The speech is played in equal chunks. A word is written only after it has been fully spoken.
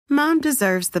Mom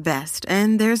deserves the best,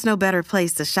 and there's no better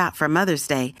place to shop for Mother's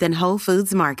Day than Whole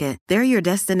Foods Market. They're your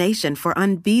destination for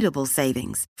unbeatable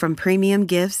savings, from premium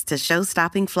gifts to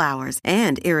show-stopping flowers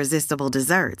and irresistible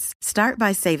desserts. Start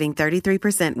by saving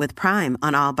 33% with Prime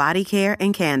on all body care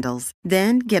and candles.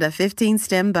 Then get a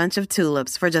 15-stem bunch of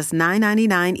tulips for just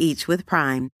 $9.99 each with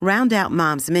Prime. Round out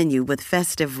Mom's menu with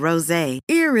festive rosé,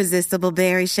 irresistible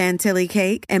berry chantilly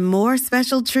cake, and more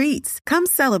special treats. Come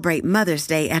celebrate Mother's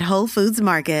Day at Whole Foods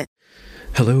Market.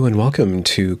 Hello and welcome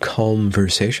to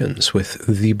Conversations with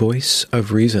the Voice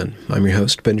of Reason. I'm your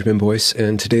host, Benjamin Boyce,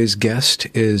 and today's guest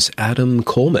is Adam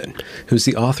Coleman, who's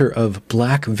the author of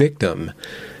Black Victim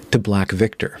to Black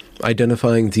Victor,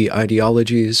 identifying the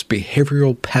ideologies,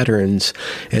 behavioral patterns,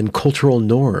 and cultural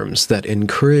norms that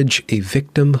encourage a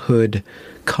victimhood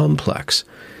complex.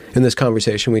 In this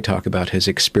conversation, we talk about his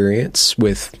experience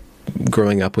with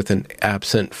growing up with an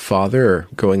absent father, or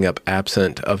growing up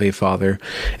absent of a father,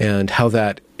 and how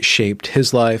that shaped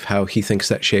his life, how he thinks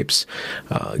that shapes,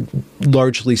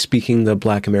 largely speaking, the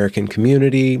Black American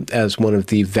community as one of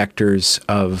the vectors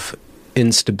of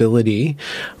instability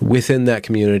within that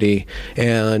community.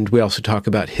 And we also talk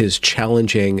about his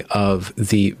challenging of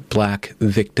the Black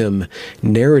victim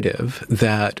narrative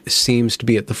that seems to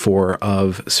be at the fore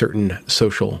of certain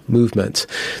social movements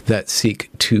that seek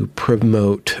to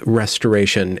promote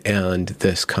restoration and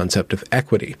this concept of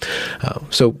equity.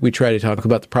 So we try to talk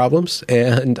about the problems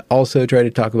and also try to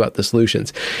talk about the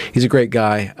solutions. He's a great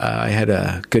guy. I had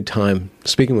a good time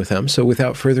speaking with him. So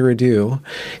without further ado,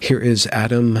 here is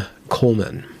Adam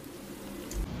Coleman.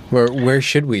 Where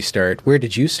should we start? Where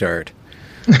did you start?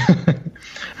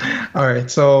 All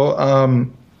right. So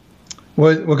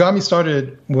what got me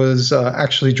started was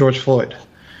actually George Floyd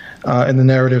and the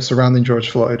narrative surrounding George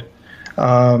Floyd.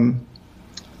 I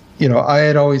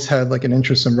had always had like an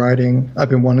interest in writing. I've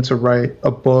been wanting to write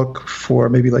a book for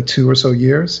maybe like 2 or so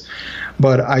years,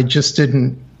 but I just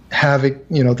didn't have it,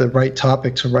 the right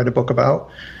topic to write a book about.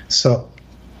 So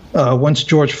once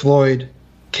George Floyd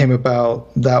came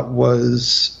about, that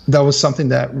was something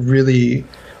that really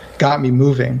got me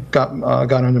moving, got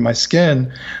under my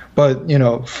skin. But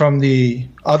from the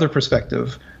other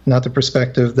perspective, not the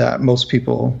perspective that most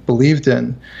people believed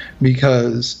in,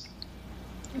 because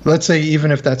let's say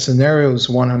even if that scenario is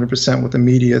 100% what the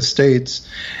media states,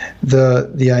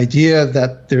 the idea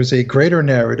that there's a greater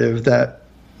narrative that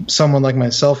someone like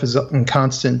myself is in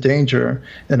constant danger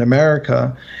in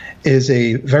America is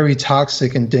a very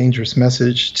toxic and dangerous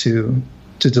message to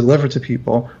deliver to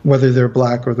people, whether they're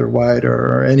Black or they're white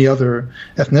or any other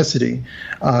ethnicity.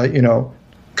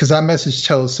 Because that message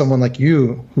tells someone like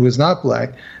you who is not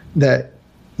Black that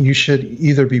you should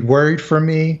either be worried for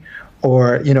me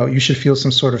or, you should feel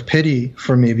some sort of pity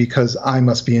for me because I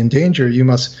must be in danger. You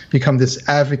must become this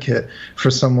advocate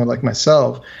for someone like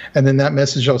myself. And then that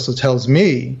message also tells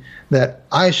me that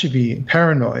I should be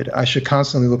paranoid. I should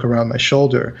constantly look around my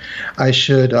shoulder. I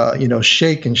should,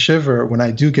 shake and shiver when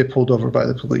I do get pulled over by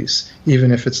the police,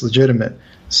 even if it's legitimate.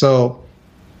 So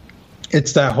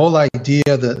it's that whole idea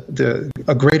that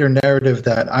a greater narrative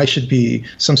that I should be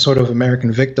some sort of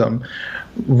American victim,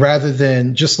 rather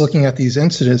than just looking at these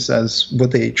incidents as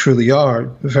what they truly are,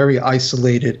 very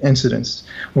isolated incidents.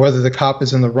 Whether the cop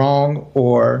is in the wrong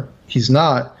or he's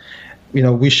not,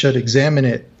 we should examine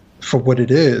it for what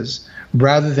it is,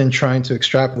 rather than trying to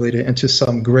extrapolate it into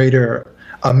some greater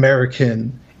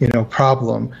American,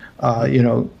 problem.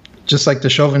 Just like the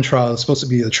Chauvin trial is supposed to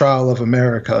be the trial of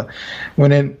America,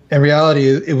 when in reality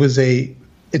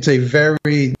it's a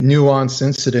very nuanced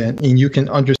incident, and you can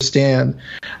understand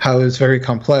how it's very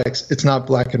complex. It's not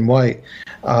black and white,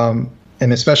 and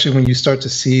especially when you start to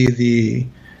see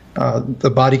the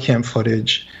body cam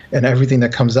footage and everything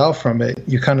that comes out from it,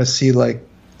 you kind of see like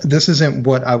this isn't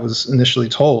what I was initially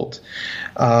told.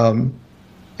 And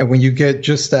when you get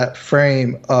just that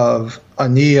frame of a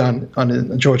knee on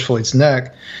George Floyd's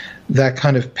neck, that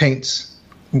kind of paints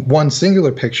one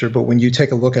singular picture. But when you take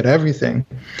a look at everything,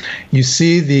 you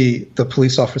see the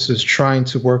police officers trying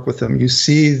to work with them. You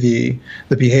see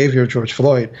the behavior of George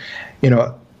Floyd.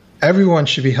 Everyone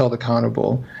should be held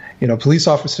accountable. Police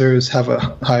officers have a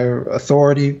higher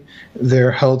authority.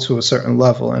 They're held to a certain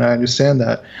level, and I understand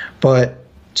that. But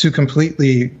to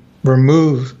completely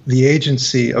remove the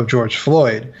agency of George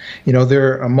Floyd,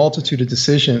 there are a multitude of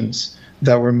decisions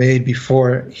that were made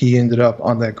before he ended up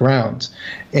on that ground.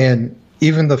 And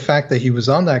even the fact that he was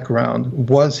on that ground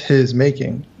was his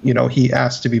making. He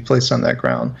asked to be placed on that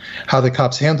ground. How the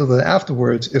cops handled it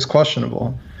afterwards is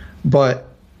questionable. But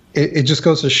it just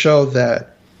goes to show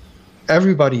that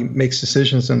everybody makes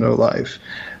decisions in their life.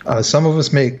 Some of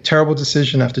us make terrible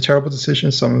decision after terrible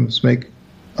decision. Some of us make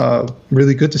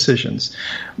really good decisions,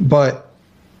 but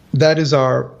that's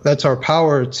our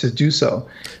power to do so.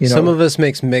 Some of us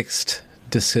makes mixed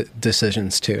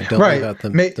decisions too. Don't right. leave out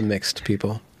the mixed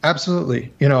people.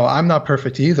 Absolutely. I'm not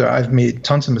perfect either. I've made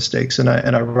tons of mistakes, and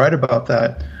I write about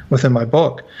that within my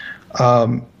book.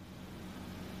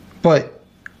 But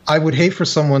I would hate for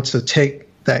someone to take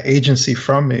that agency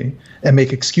from me and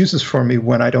make excuses for me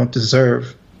when I don't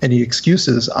deserve any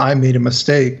excuses. I made a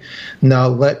mistake. Now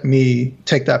let me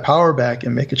take that power back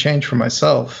and make a change for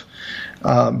myself.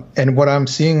 And what I'm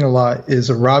seeing a lot is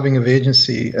a robbing of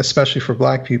agency, especially for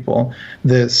Black people.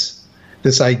 This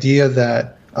idea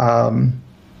that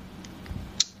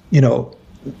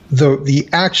the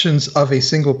actions of a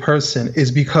single person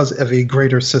is because of a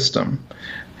greater system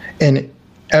in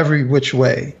every which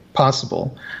way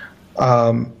possible.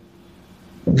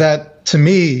 That to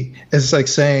me is like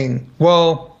saying,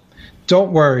 well,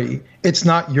 don't worry, it's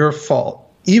not your fault.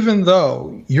 Even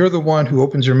though you're the one who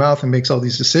opens your mouth and makes all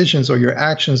these decisions, or your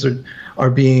actions are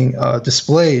being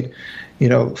displayed,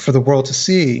 for the world to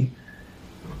see,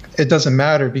 it doesn't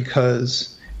matter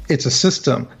because it's a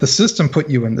system. The system put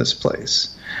you in this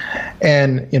place.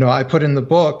 And, I put in the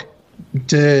book,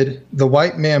 did the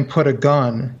white man put a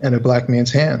gun in a Black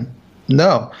man's hand?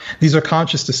 No. These are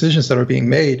conscious decisions that are being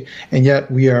made, and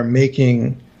yet we are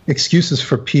making excuses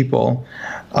for people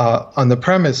on the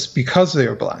premise because they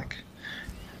are Black.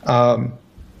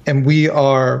 And we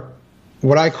are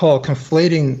what I call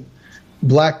conflating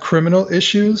Black criminal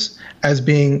issues as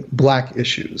being Black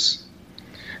issues.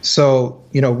 So,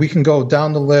 we can go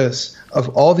down the list of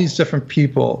all these different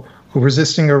people who are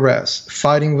resisting arrest,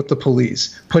 fighting with the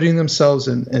police, putting themselves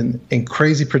in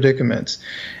crazy predicaments.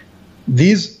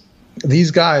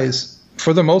 These guys,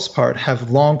 for the most part,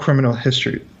 have long criminal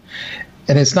history.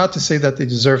 And it's not to say that they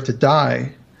deserve to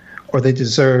die, or they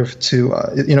deserve to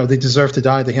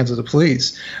die at the hands of the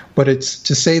police. But it's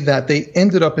to say that they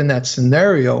ended up in that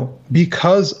scenario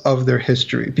because of their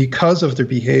history, because of their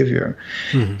behavior.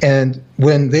 Mm-hmm. And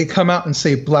when they come out and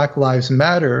say Black Lives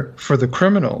Matter for the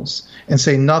criminals and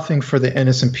say nothing for the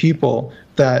innocent people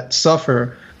that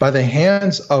suffer by the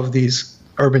hands of these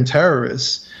urban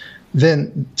terrorists,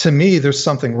 then to me, there's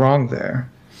something wrong there.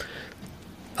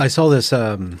 I saw this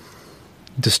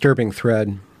disturbing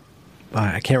thread.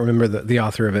 I can't remember the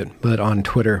author of it, but on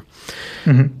Twitter,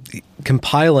 mm-hmm.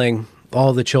 compiling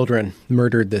all the children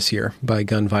murdered this year by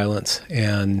gun violence,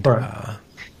 and right.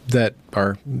 That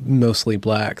are mostly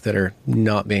Black, that are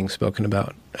not being spoken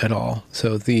about at all.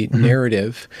 So the mm-hmm.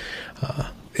 narrative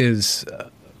is...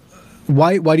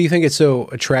 Why do you think it's so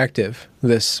attractive,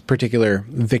 this particular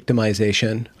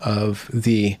victimization of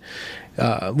the...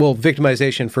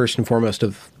 victimization first and foremost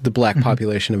of the Black mm-hmm.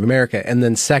 population of America, and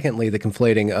then secondly, the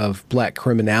conflating of Black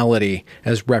criminality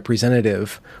as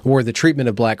representative, or the treatment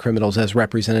of Black criminals as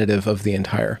representative of the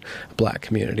entire Black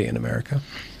community in America?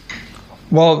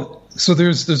 Well, so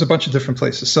there's a bunch of different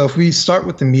places. So if we start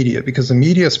with the media, because the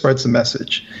media spreads the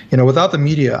message. Without the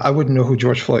media, I wouldn't know who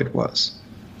George Floyd was.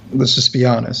 Let's just be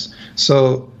honest.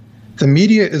 So the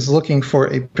media is looking for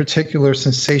a particular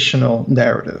sensational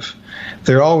narrative.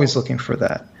 They're always looking for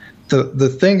that. The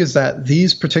thing is that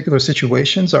these particular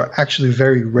situations are actually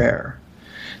very rare.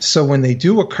 So when they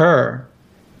do occur,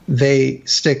 they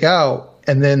stick out,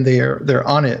 and then they're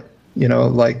on it,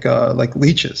 like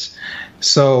leeches.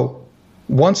 So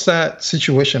once that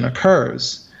situation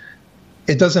occurs,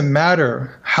 it doesn't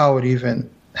matter how it even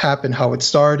happened, how it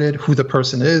started, who the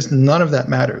person is. None of that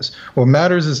matters. What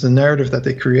matters is the narrative that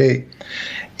they create.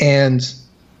 And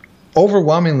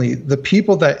overwhelmingly, the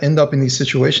people that end up in these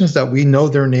situations that we know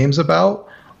their names about,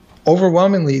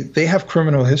 overwhelmingly, they have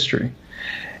criminal history.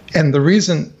 And the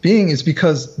reason being is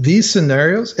because these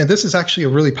scenarios, and this is actually a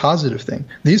really positive thing,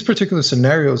 these particular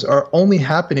scenarios are only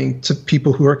happening to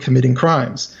people who are committing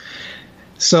crimes.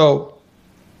 So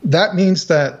that means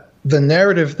that the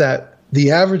narrative that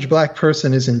the average Black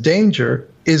person is in danger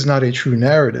is not a true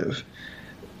narrative.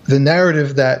 The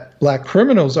narrative that Black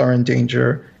criminals are in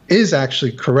danger is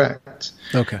actually correct.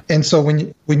 Okay. And so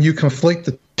when you conflate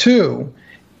the two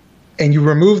and you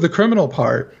remove the criminal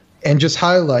part and just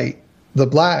highlight the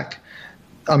Black,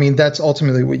 I mean, that's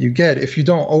ultimately what you get. If you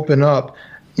don't open up,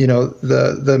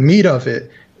 the meat of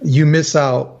it, you miss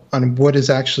out on what is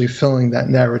actually filling that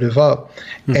narrative up.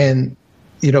 Mm-hmm. And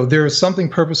there is something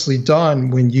purposely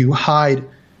done when you hide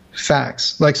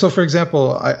facts. Like, so for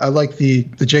example, I like the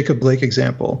Jacob Blake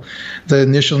example, the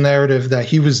initial narrative that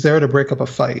he was there to break up a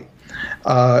fight,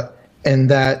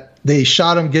 and that they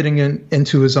shot him getting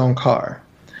into his own car,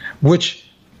 which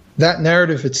that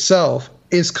narrative itself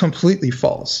is completely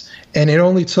false. And it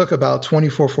only took about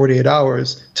 24, 48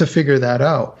 hours to figure that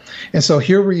out. And so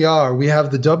here we are. We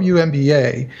have the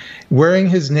WNBA wearing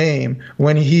his name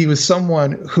when he was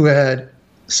someone who had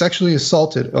sexually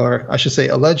assaulted, or I should say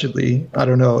allegedly, I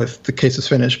don't know if the case is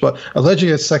finished, but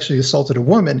allegedly had sexually assaulted a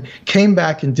woman, came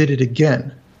back and did it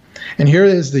again. And here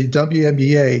is the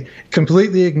WNBA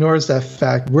completely ignores that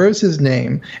fact, wears his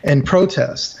name, and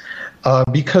protests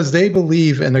because they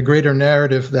believe in a greater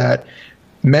narrative that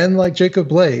men like Jacob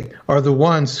Blake are the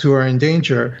ones who are in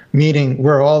danger, meaning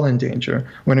we're all in danger.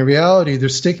 When in reality, they're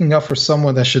sticking up for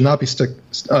someone that should not be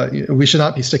we should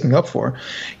not be sticking up for.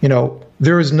 You know,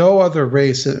 there is no other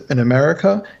race in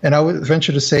America, and I would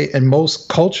venture to say in most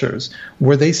cultures,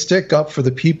 where they stick up for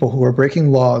the people who are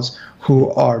breaking laws,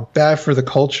 who are bad for the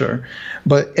culture.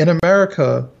 But in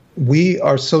America, we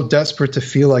are so desperate to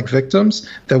feel like victims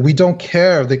that we don't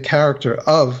care the character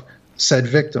of said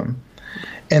victim.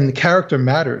 And the character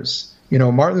matters. You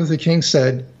know, Martin Luther King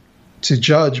said to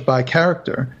judge by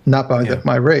character, not by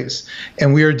my race.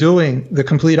 And we are doing the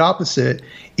complete opposite.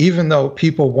 Even though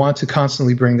people want to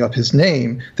constantly bring up his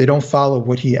name, they don't follow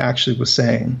what he actually was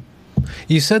saying.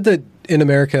 You said that in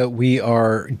America, we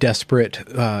are desperate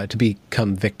to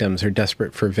become victims, or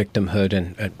desperate for victimhood.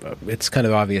 And it's kind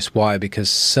of obvious why, because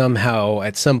somehow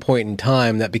at some point in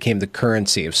time, that became the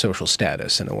currency of social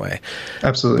status in a way.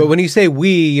 Absolutely. But when you say we,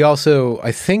 you also,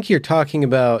 I think you're talking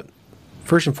about,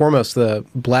 first and foremost, the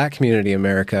Black community in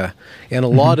America, and a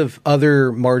lot of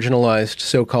other marginalized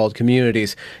so-called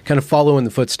communities kind of follow in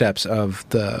the footsteps of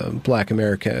the Black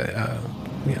America,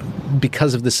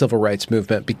 because of the civil rights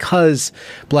movement, because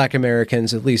Black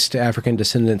Americans, at least African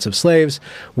descendants of slaves,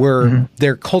 were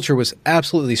their culture was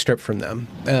absolutely stripped from them.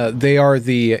 They are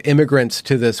the immigrants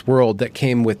to this world that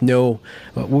came with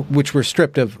which were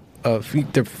stripped of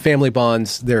their family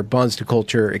bonds, their bonds to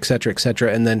culture, et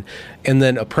cetera, and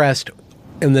then oppressed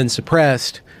and then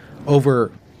suppressed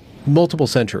over multiple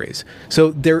centuries.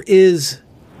 So there is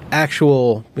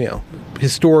actual,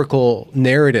 historical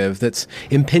narrative that's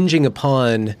impinging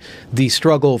upon the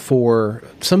struggle for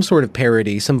some sort of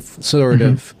parity, some sort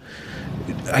of,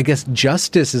 I guess,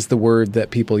 justice is the word that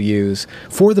people use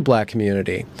for the Black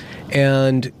community.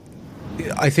 And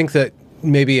I think that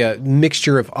maybe a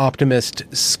mixture of optimist,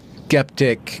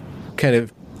 skeptic kind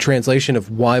of translation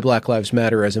of why Black Lives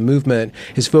Matter as a movement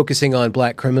is focusing on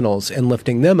Black criminals and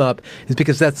lifting them up is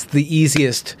because that's the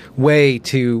easiest way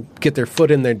to get their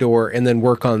foot in their door and then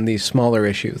work on these smaller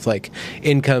issues like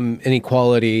income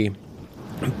inequality,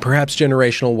 perhaps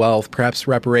generational wealth, perhaps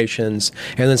reparations,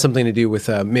 and then something to do with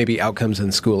maybe outcomes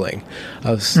in schooling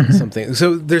of something.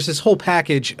 So there's this whole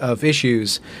package of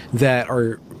issues that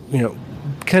are,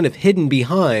 kind of hidden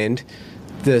behind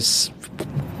this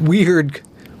weird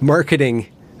marketing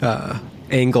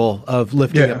angle of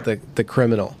lifting up the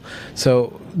criminal.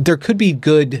 So there could be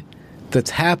good that's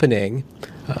happening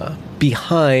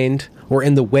behind or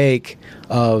in the wake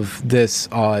of this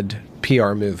odd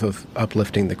PR move of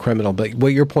uplifting the criminal. But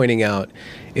what you're pointing out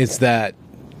is that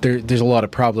there's a lot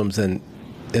of problems in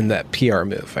that PR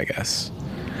move, I guess.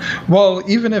 Well,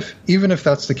 even if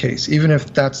that's the case, even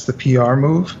if that's the PR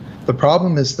move, the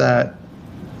problem is that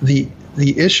the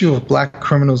issue of Black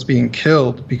criminals being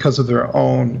killed because of their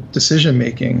own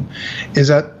decision-making is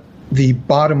at the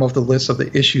bottom of the list of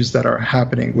the issues that are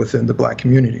happening within the Black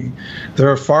community. There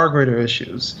are far greater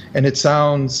issues, and it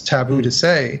sounds taboo to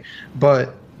say,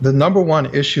 but the number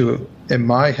one issue in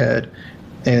my head,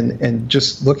 and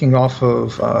just looking off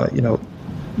of,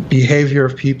 behavior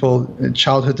of people,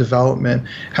 childhood development,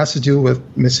 has to do with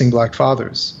missing Black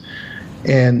fathers.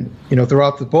 And,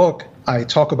 throughout the book, I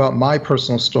talk about my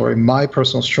personal story, my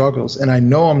personal struggles, and I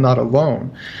know I'm not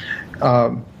alone.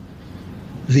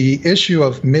 The issue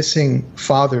of missing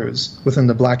fathers within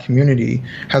the Black community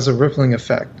has a rippling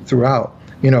effect throughout.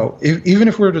 Even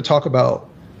if we were to talk about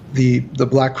the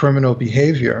Black criminal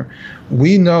behavior,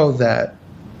 we know that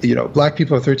Black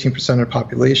people are 13% of the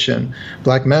population.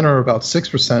 Black men are about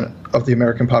 6% of the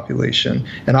American population.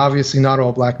 And obviously not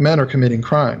all Black men are committing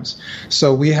crimes.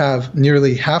 So we have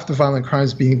nearly half the violent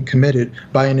crimes being committed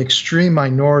by an extreme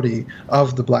minority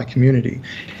of the Black community.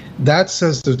 That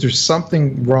says that there's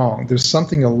something wrong. There's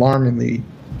something alarmingly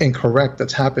incorrect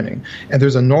that's happening. And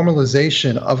there's a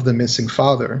normalization of the missing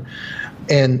father.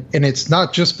 And it's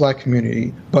not just Black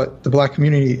community, but the Black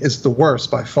community is the worst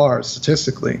by far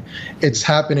statistically. It's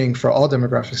happening for all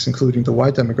demographics, including the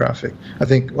white demographic. I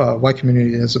think white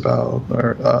community is about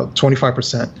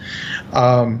 25%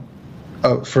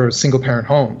 for single-parent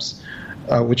homes,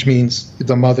 which means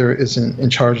the mother is in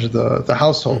charge of the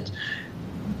household.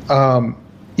 I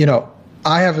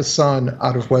have a son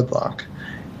out of wedlock.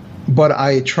 but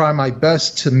I try my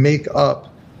best to make up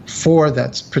for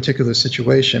that particular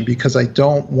situation, because I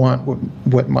don't want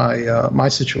what my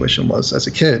situation was as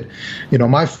a kid.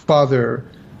 My father,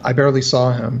 I barely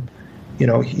saw him.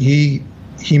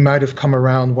 He might have come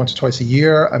around once or twice a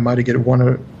year. I might have get one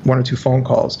or two phone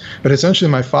calls, but essentially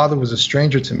my father was a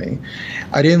stranger to me.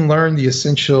 I didn't learn the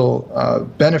essential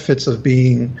benefits of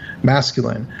being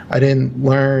masculine. I didn't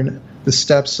learn the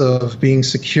steps of being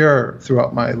secure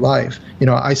throughout my life.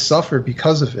 I suffered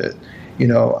because of it.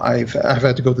 I've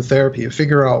had to go to therapy and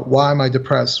figure out, why am I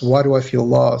depressed? Why do I feel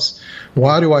lost?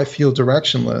 Why do I feel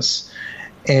directionless?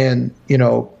 And,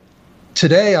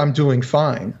 today I'm doing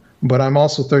fine, but I'm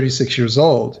also 36 years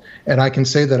old. And I can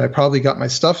say that I probably got my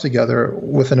stuff together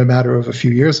within a matter of a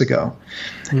few years ago.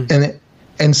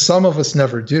 And some of us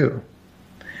never do.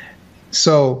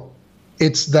 So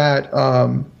it's that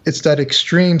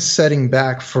extreme setting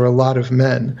back for a lot of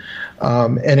men.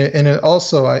 And it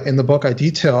also, in the book, I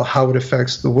detail how it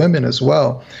affects the women as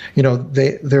well.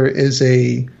 There is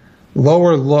a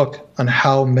lower look on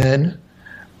how men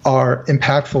are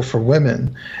impactful for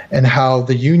women, and how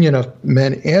the union of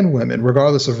men and women,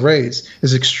 regardless of race,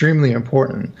 is extremely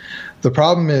important. The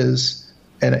problem is,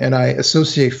 and I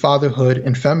associate fatherhood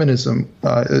and feminism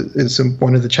is in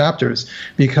one of the chapters,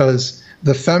 because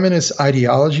the feminist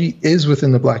ideology is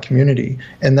within the Black community,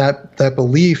 and that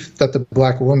belief that the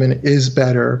Black woman is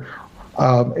better,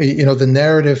 the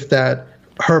narrative that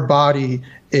her body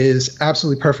is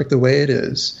absolutely perfect the way it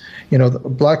is.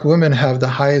 Black women have the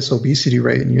highest obesity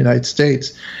rate in the United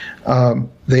States.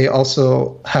 They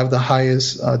also have the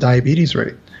highest diabetes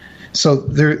rate. So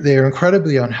they're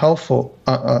incredibly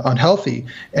unhealthy,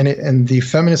 and the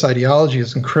feminist ideology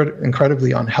is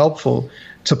incredibly unhelpful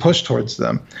to push towards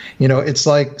them. It's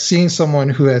like seeing someone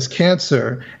who has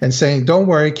cancer and saying, "Don't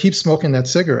worry, keep smoking that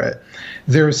cigarette."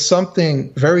 There's something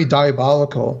very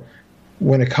diabolical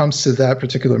when it comes to that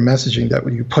particular messaging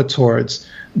that you put towards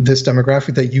this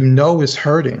demographic that is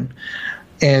hurting.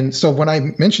 And so when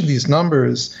I mention these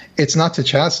numbers, it's not to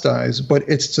chastise, but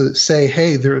it's to say,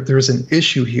 hey, there's an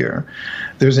issue here.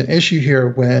 There's an issue here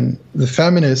when the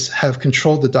feminists have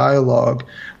controlled the dialogue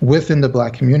within the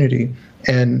Black community.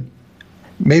 And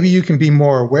maybe you can be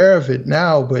more aware of it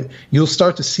now, but you'll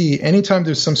start to see anytime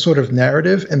there's some sort of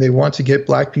narrative and they want to get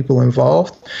Black people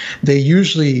involved, they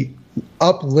usually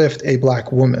uplift a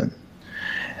Black woman.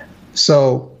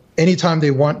 So anytime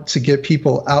they want to get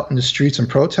people out in the streets and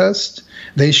protest,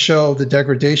 they show the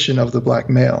degradation of the Black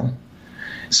male.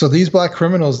 So these Black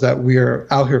criminals that we're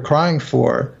out here crying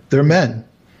for, they're men.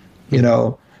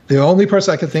 The only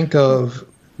person I could think of,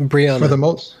 Breonna, for the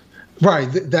most, right?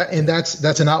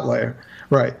 That's an outlier,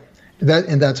 right?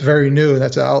 That's very new, and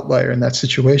that's an outlier in that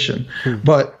situation.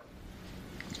 But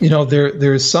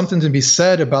there is something to be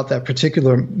said about that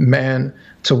particular man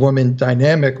to woman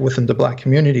dynamic within the Black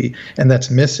community, and that's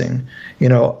missing.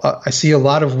 I see a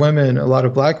lot of women, a lot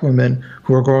of Black women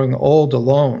who are growing old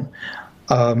alone.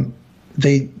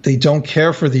 They don't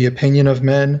care for the opinion of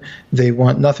men. They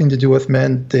want nothing to do with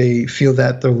men. They feel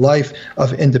that their life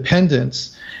of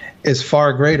independence is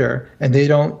far greater, and they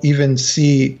don't even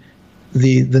see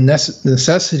the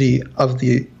necessity of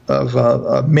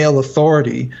male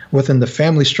authority within the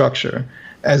family structure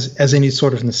as any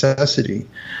sort of necessity.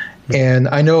 And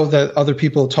I know that other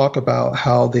people talk about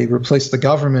how they replace the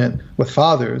government with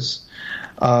fathers.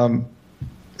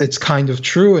 It's kind of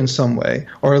true in some way,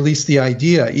 or at least the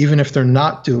idea, even if they're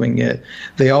not doing it,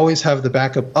 they always have the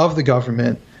backup of the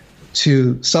government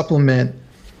to supplement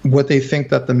what they think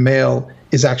that the male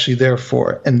is actually there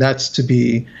for, and that's to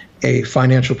be a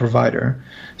financial provider.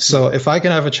 So if I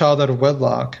can have a child out of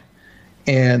wedlock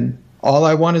and all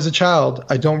I want is a child,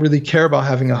 I don't really care about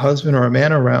having a husband or a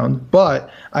man around,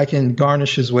 but I can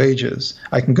garnish his wages.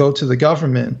 I can go to the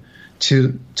government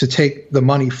to take the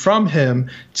money from him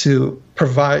to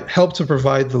help to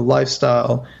provide the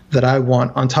lifestyle that I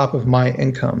want on top of my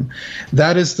income.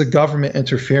 That is the government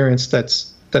interference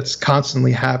that's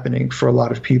constantly happening for a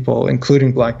lot of people,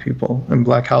 including Black people and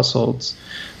Black households.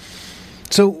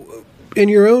 So in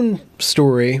your own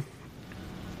story,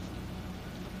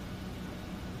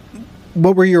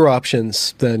 what were your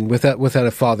options then without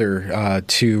a father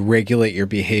to regulate your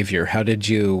behavior? How did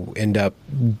you end up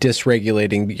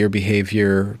dysregulating your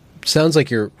behavior? Sounds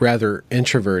like you're rather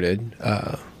introverted.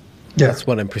 That's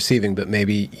what I'm perceiving, but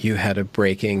maybe you had a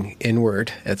breaking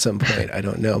inward at some point. I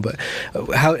don't know. But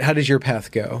how did your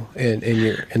path go in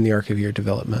the arc of your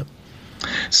development?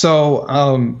 So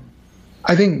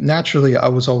I think naturally I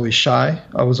was always shy.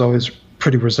 I was always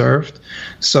pretty reserved.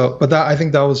 So, but I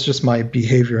think that was just my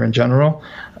behavior in general.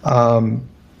 There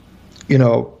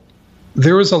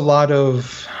was a lot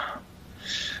of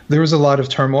there was a lot of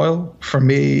turmoil for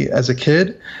me as a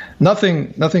kid.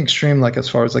 Nothing extreme, like as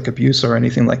far as like abuse or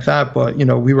anything like that. But, you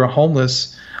know, we were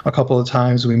homeless a couple of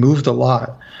times. We moved a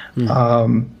lot.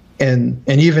 And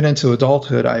even into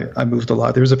adulthood, I moved a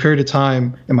lot. There was a period of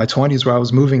time in my 20s where I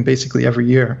was moving basically every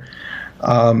year.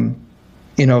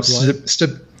 You know,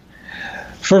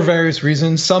 for various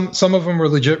reasons. Some of them were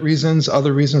legit reasons.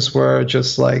 Other reasons were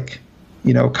just like,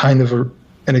 you know, kind of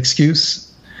an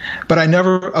excuse. But I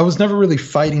was never really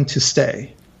fighting to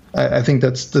stay. I think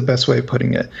that's the best way of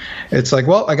putting it. It's like,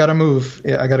 well, I got to move.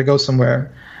 I got to go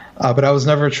somewhere. But I was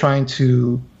never trying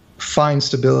to find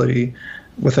stability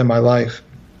within my life.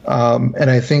 And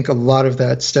I think a lot of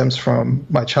that stems from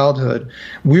my childhood.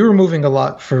 We were moving a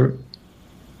lot for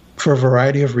a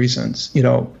variety of reasons. You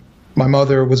know, my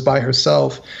mother was by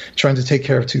herself trying to take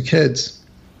care of 2 kids.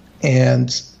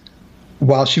 And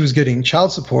while she was getting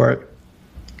child support,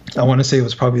 I want to say it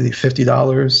was probably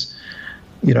 $50,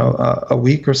 you know, a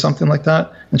week or something like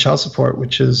that in child support,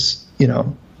 which is, you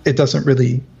know, it doesn't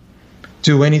really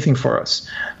do anything for us.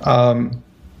 And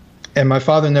my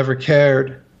father never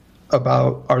cared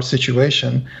about our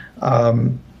situation.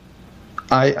 To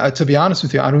be honest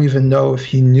with you, I don't even know if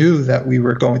he knew that we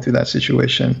were going through that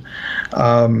situation.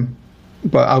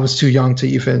 But I was too young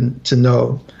to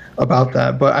know about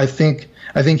that. But I think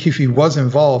if he was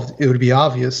involved, it would be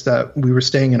obvious that we were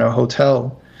staying in a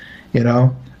hotel, you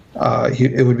know.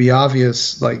 It would be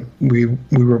obvious, like we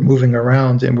were moving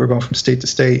around and we're going from state to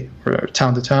state or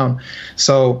town to town.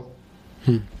 So,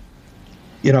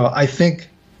 you know, I think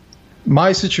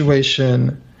my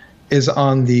situation is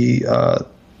on the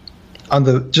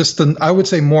I would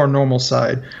say more normal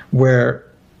side, where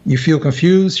you feel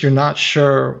confused, you're not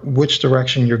sure which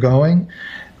direction you're going.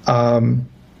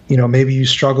 You know, maybe you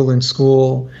struggle in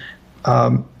school,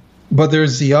 but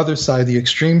there's the other side, the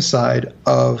extreme side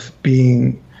of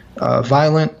being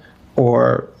violent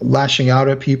or lashing out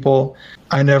at people.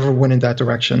 I never went in that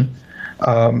direction.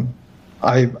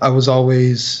 I was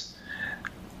always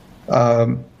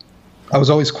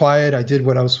quiet. I did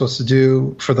what I was supposed to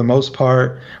do for the most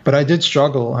part, but I did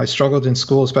struggle. I struggled in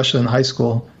school, especially in high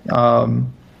school.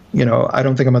 You know, I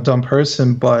don't think I'm a dumb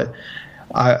person, but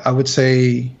I would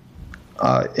say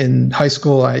in high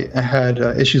school I had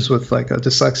issues with like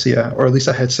dyslexia, or at least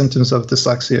I had symptoms of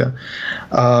dyslexia.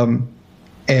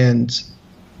 And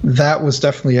that was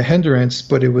definitely a hindrance,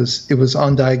 but it was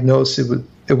undiagnosed.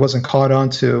 It wasn't caught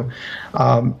onto.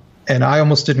 And I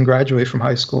almost didn't graduate from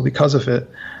high school because of it,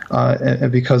 and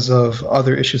because of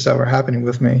other issues that were happening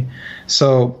with me.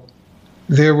 So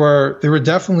there were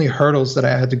definitely hurdles that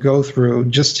I had to go through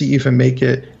just to even make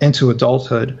it into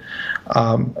adulthood,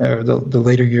 or the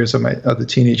later years of the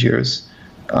teenage years.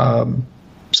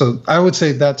 So I would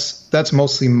say that's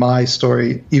mostly my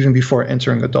story, even before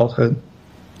entering adulthood.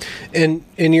 And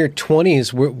in your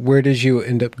 20s, where did you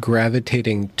end up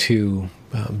gravitating to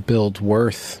build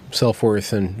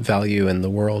self-worth, and value in the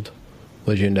world?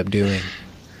 What did you end up doing?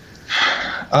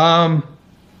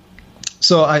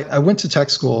 So I went to tech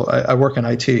school. I work in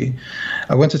IT.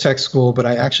 I went to tech school, but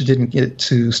I actually didn't get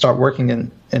to start working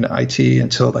in IT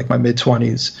until like my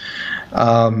mid-20s.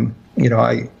 You know,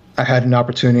 I had an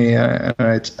opportunity, and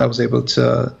I was able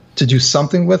to do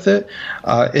something with it.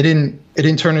 It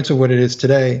didn't turn into what it is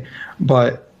today,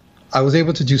 but I was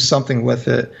able to do something with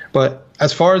it. But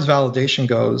as far as validation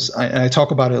goes, and I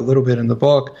talk about it a little bit in the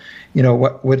book, you know,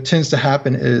 what tends to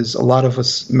happen is a lot of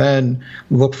us men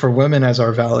look for women as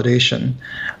our validation.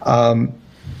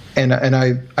 And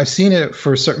I've seen it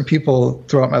for certain people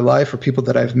throughout my life, or people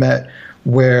that I've met,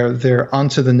 where they're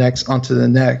onto the next.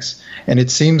 And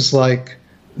it seems like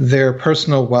their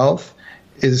personal wealth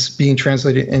is being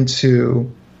translated into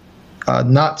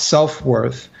not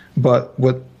self-worth, but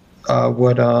what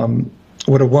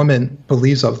a woman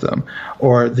believes of them,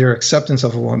 or their acceptance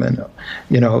of a woman.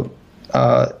 You know,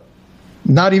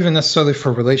 not even necessarily for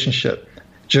a relationship,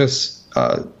 just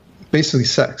basically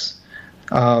sex.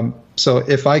 So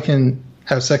if I can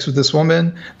have sex with this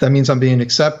woman, that means I'm being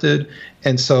accepted.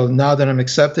 And so now that I'm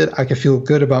accepted, I can feel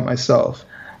good about myself.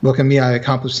 Look at me, I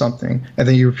accomplished something. And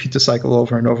then you repeat the cycle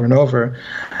over and over and over.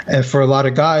 And for a lot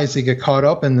of guys, they get caught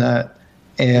up in that,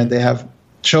 and they have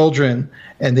children,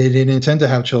 and they didn't intend to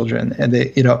have children. And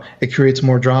it creates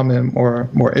more drama and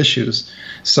more issues.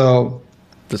 So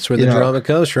that's where the drama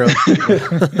comes from.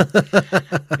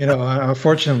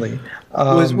 Unfortunately.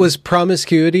 Was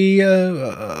promiscuity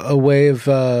a way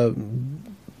of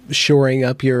shoring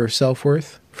up your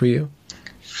self-worth for you?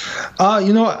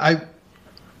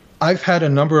 I've had a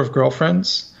number of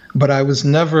girlfriends, but I was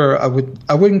never,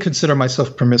 I wouldn't consider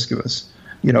myself promiscuous.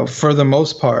 for the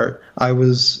most part, I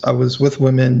was with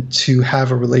women to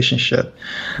have a relationship.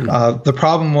 The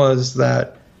problem was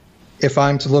that if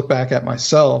I'm to look back at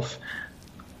myself,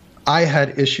 I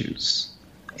had issues.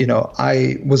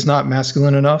 I was not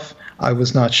masculine enough, I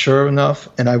was not sure enough,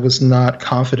 and I was not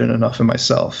confident enough in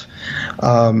myself.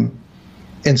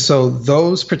 And so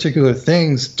those particular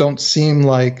things don't seem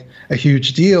like a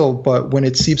huge deal, but when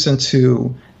it seeps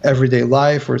into everyday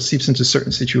life or it seeps into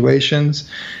certain situations,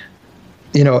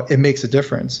 it makes a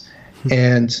difference.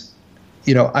 And,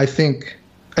 I think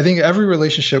every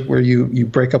relationship where you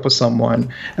break up with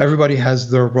someone, everybody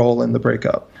has their role in the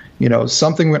breakup.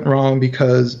 Something went wrong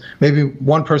because maybe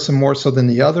one person more so than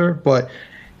the other, but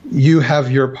you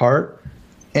have your part.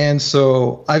 And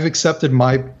so I've accepted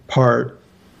my part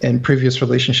in previous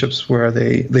relationships where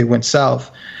they went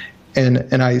south.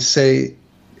 And I say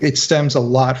it stems a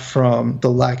lot from the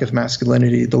lack of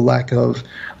masculinity, the lack of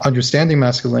understanding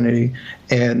masculinity,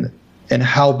 and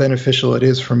how beneficial it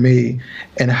is for me,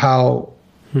 and how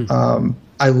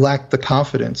I lacked the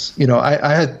confidence.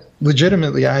 I had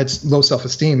low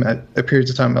self-esteem at periods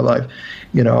of time in my life.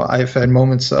 I've had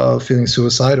moments of feeling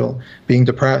suicidal, being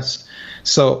depressed.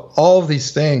 So all of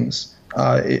these things,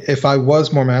 if I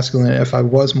was more masculine, if I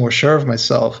was more sure of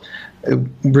myself, it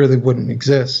really wouldn't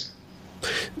exist.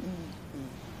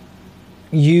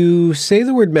 You say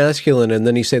the word masculine and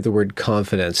then you say the word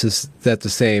confidence. Is that the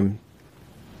same?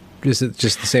 Is it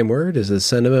just the same word? Is it a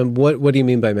synonym? What do you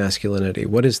mean by masculinity?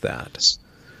 What is that?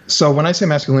 So when I say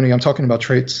masculinity, I'm talking about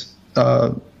traits,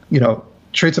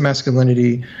 traits of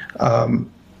masculinity. At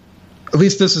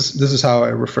least this is how I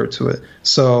refer to it.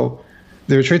 So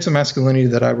there are traits of masculinity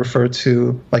that I refer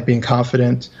to, like being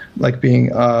confident, like being,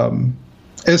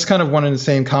 it's kind of one and the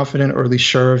same, confident or at least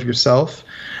sure of yourself,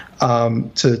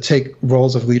 to take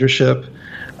roles of leadership,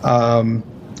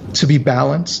 to be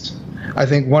balanced. I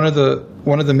think one of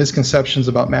the misconceptions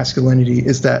about masculinity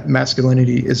is that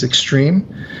masculinity is extreme.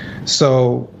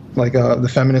 So like the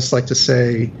feminists like to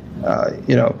say,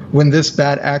 when this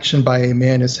bad action by a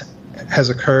man has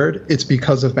occurred, it's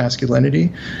because of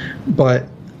masculinity. But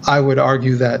I would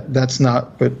argue that that's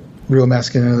not what real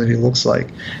masculinity looks like.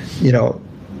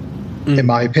 In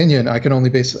my opinion, I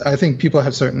think people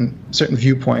have certain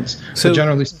viewpoints. So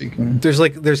generally speaking,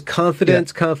 there's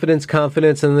confidence, confidence,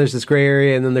 and then there's this gray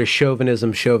area, and then there's chauvinism.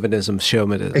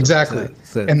 Exactly.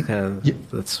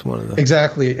 That's one of the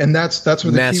exactly, and that's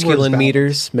where the masculine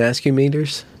meters.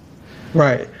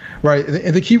 Right.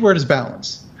 And the key word is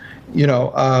balance. You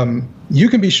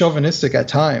can be chauvinistic at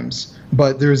times,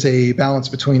 but there's a balance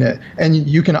between it, and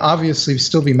you can obviously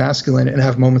still be masculine and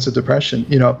have moments of depression.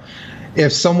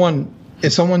 If someone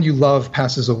you love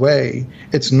passes away,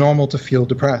 it's normal to feel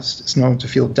depressed. It's normal to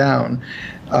feel down.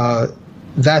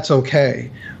 That's okay.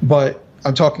 But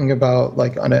I'm talking about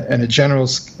like on a general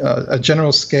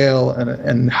scale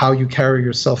and how you carry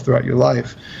yourself throughout your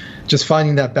life. Just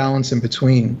finding that balance in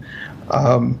between.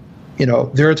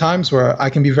 There are times where I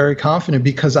can be very confident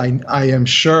because I am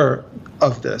sure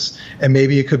of this, and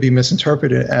maybe it could be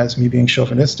misinterpreted as me being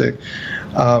chauvinistic.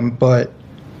 But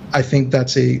I think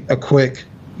that's a quick,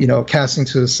 casting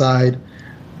to the side,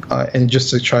 and just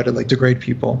to try to degrade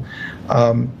people.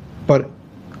 But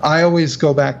I always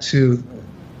go back to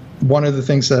one of the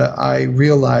things that I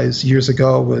realized years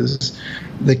ago was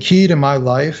the key to my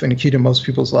life and the key to most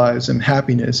people's lives and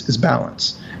happiness is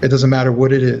balance. It doesn't matter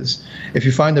what it is. If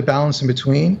you find a balance in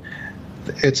between,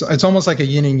 it's almost like a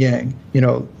yin and yang.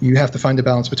 You have to find a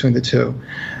balance between the two.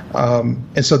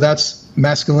 And so that's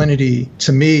masculinity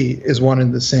to me is one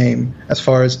and the same as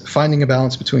far as finding a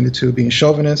balance between the two, being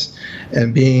chauvinist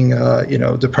and being,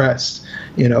 depressed,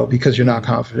 because you're not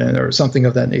confident or something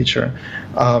of that nature.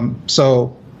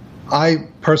 So I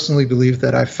personally believe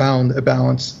that I found a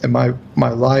balance in my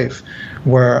life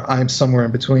where I'm somewhere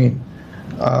in between.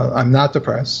 I'm not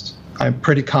depressed. I'm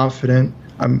pretty confident.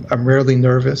 I'm rarely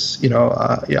nervous.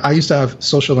 I used to have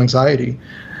social anxiety,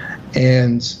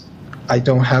 and I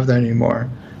don't have that anymore.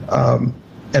 And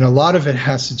a lot of it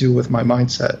has to do with my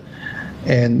mindset.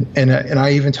 And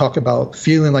I even talk about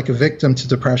feeling like a victim to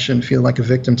depression, feeling like a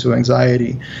victim to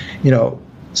anxiety.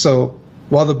 So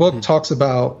while the book talks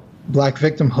about Black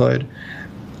victimhood,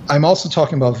 I'm also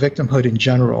talking about victimhood in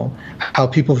general, how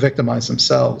people victimize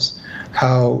themselves,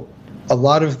 how a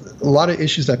lot of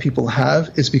issues that people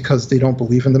have is because they don't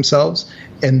believe in themselves,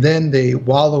 and then they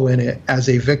wallow in it as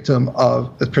a victim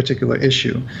of a particular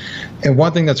issue. And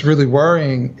one thing that's really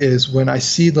worrying is when I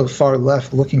see the far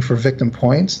left looking for victim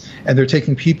points, and they're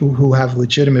taking people who have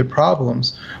legitimate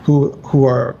problems, who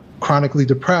are chronically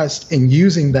depressed, and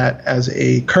using that as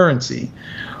a currency,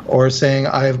 or saying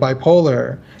I have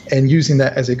bipolar, and using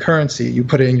that as a currency. You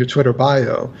put it in your Twitter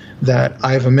bio that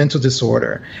I have a mental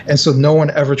disorder. And so no one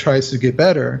ever tries to get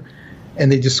better,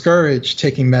 and they discourage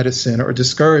taking medicine or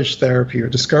discourage therapy or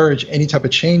discourage any type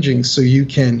of changing so you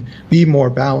can be more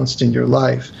balanced in your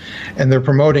life. And they're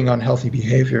promoting unhealthy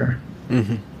behavior.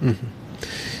 Mm-hmm.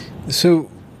 Mm-hmm. So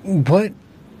what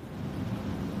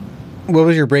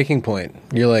was your breaking point?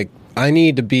 You're like, I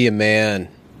need to be a man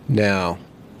now.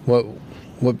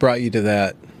 What brought you to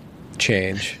that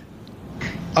change?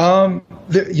 There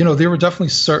were definitely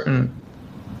certain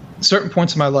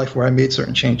points in my life where I made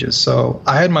certain changes. So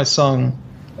I had my son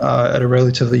at a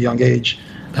relatively young age.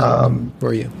 How old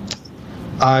were you?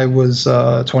 I was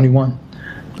 21.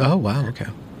 Oh, wow. Okay.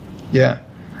 Yeah.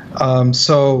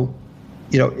 So,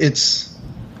 it's,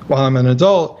 while I'm an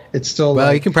adult, it's still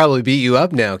well, he can probably beat you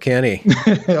up now, can he?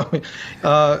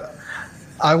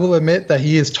 I will admit that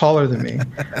he is taller than me.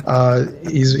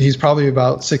 He's probably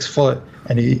about 6 foot,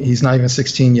 and he's not even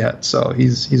 16 yet. So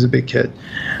he's a big kid.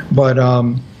 But,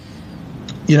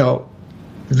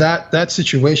 that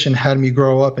situation had me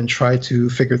grow up and try to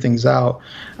figure things out.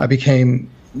 I became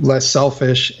less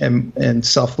selfish and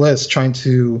selfless, trying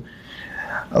to,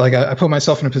 I put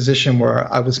myself in a position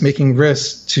where I was making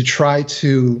risks to try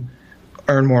to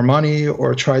earn more money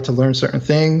or try to learn certain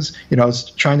things. I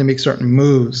was trying to make certain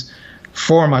moves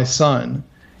for my son.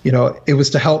 It was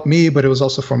to help me, but it was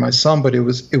also for my son. But it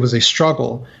was a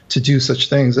struggle to do such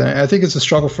things, and I think it's a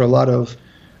struggle for a lot of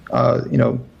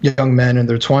young men in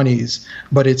their 20s.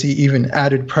 But it's even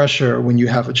added pressure when you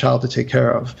have a child to take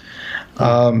care of.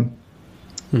 And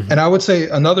I would say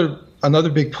another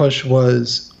big push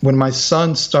was when my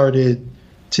son started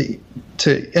to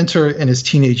enter in his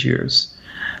teenage years.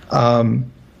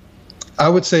 I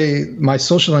would say my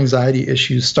social anxiety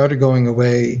issues started going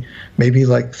away maybe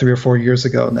like 3 or 4 years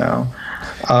ago now.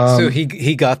 So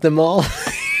he got them all?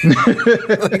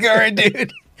 Like, all right,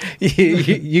 dude,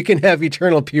 you can have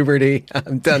eternal puberty.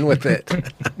 I'm done with it.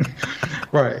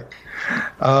 Right.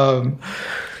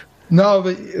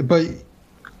 No, but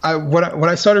what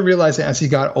I started realizing as he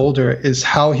got older is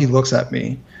how he looks at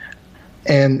me.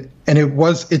 And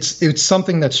it's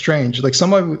something that's strange. Like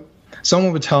someone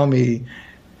would tell me,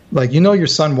 like, your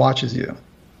son watches you.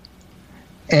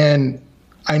 And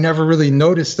I never really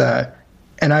noticed that.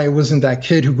 And I wasn't that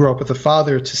kid who grew up with a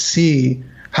father to see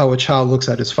how a child looks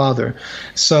at his father.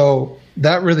 So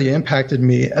that really impacted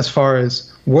me as far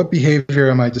as what behavior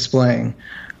am I displaying?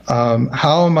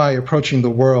 How am I approaching the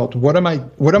world? What am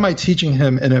I teaching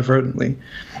him inadvertently?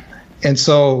 And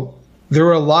so there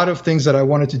were a lot of things that I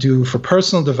wanted to do for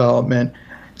personal development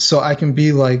so I can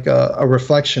be like a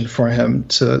reflection for him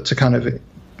to kind of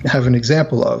have an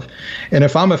example of. And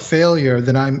if I'm a failure,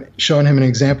 then I'm showing him an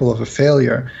example of a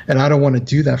failure. And I don't want to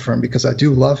do that for him because I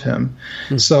do love him.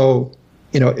 So,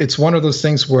 it's one of those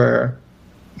things where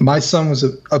my son was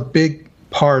a big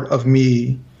part of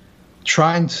me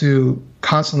trying to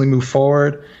constantly move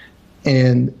forward.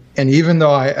 And even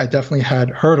though I definitely had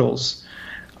hurdles,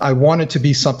 I wanted to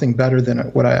be something better than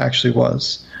what I actually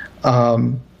was.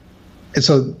 And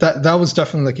so that was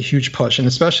definitely like a huge push. And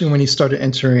especially when he started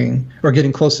entering or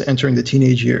getting close to entering the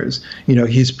teenage years,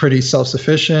 he's pretty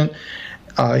self-sufficient.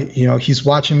 He's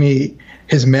watching me.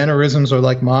 His mannerisms are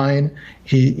like mine.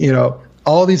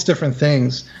 All these different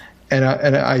things. And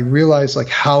I realized like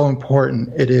how important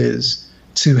it is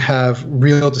to have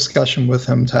real discussion with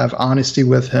him, to have honesty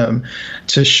with him,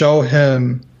 to show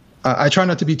him. I try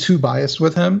not to be too biased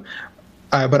with him,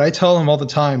 but I tell him all the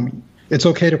time, it's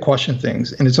okay to question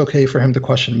things, and it's okay for him to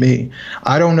question me.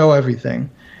 I don't know everything,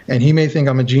 and he may think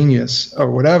I'm a genius or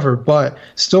whatever, but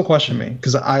still question me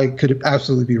because I could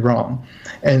absolutely be wrong.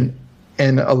 And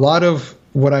a lot of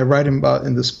what I write about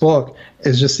in this book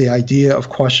is just the idea of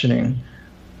questioning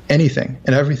anything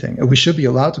and everything. And we should be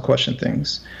allowed to question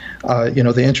things.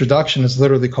 The introduction is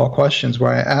literally called Questions,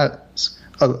 where I ask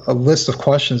a list of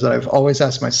questions that I've always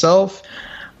asked myself,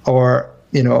 or,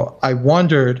 I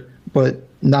wondered, but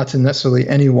not to necessarily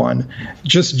anyone,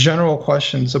 just general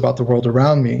questions about the world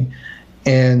around me.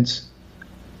 And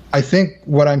I think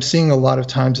what I'm seeing a lot of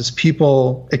times is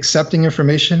people accepting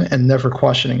information and never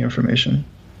questioning information.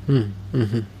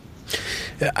 Mm-hmm.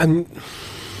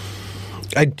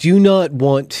 I do not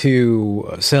want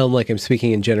to sound like I'm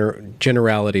speaking in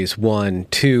generalities, one,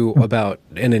 two, about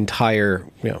an entire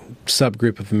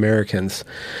subgroup of Americans,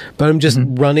 but I'm just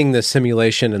running this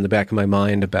simulation in the back of my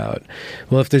mind about,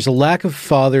 well, if there's a lack of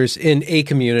fathers in a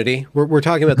community, we're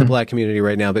talking about the Black community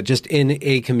right now, but just in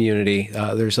a community,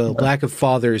 there's a lack of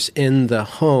fathers in the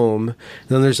home,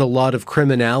 then there's a lot of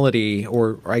criminality,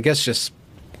 or I guess just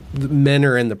men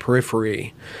are in the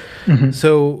periphery.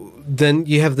 So then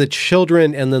you have the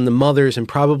children and then the mothers and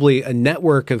probably a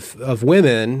network of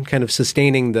women kind of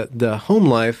sustaining the home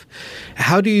life.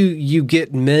 How do you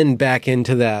get men back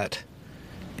into that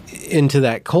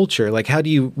culture? Like, how do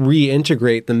you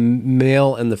reintegrate the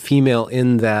male and the female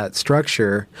in that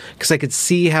structure? Because I could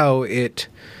see how it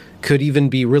could even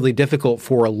be really difficult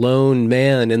for a lone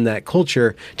man in that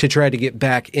culture to try to get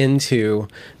back into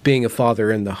being a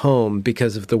father in the home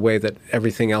because of the way that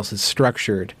everything else is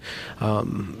structured,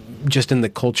 just in the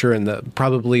culture and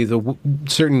probably the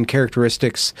certain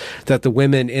characteristics that the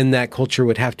women in that culture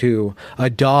would have to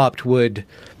adopt would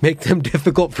make them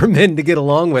difficult for men to get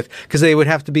along with, because they would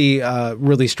have to be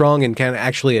really strong and kind of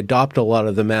actually adopt a lot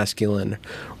of the masculine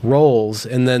roles.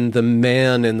 And then the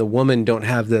man and the woman don't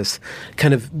have this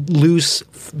kind of loose,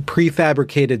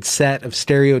 prefabricated set of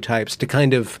stereotypes to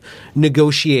kind of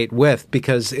negotiate with,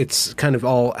 because it's kind of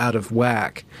all out of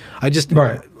whack.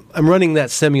 Right. I'm running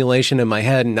that simulation in my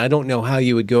head, and I don't know how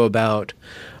you would go about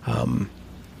kind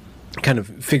of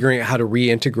figuring out how to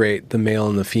reintegrate the male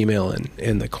and the female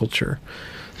in the culture.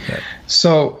 Yeah.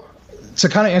 So to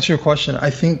kind of answer your question, I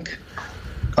think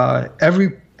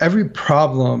every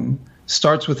problem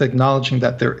starts with acknowledging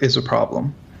that there is a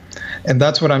problem. And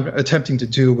that's what I'm attempting to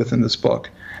do within this book.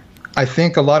 I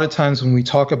think a lot of times when we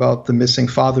talk about the missing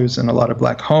fathers in a lot of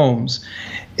Black homes,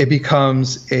 it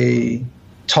becomes a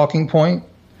talking point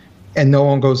and no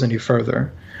one goes any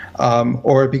further.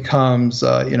 Or it becomes,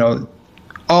 that's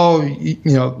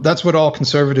what all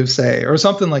conservatives say, or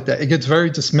something like that. It gets very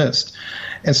dismissed.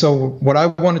 And so what I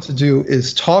wanted to do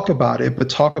is talk about it, but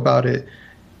talk about it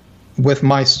with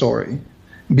my story,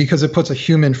 because it puts a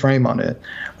human frame on it.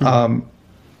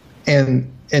 And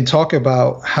talk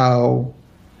about how,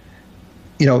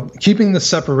 keeping the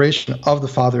separation of the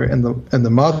father and the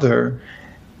mother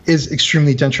is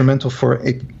extremely detrimental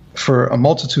for a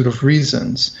multitude of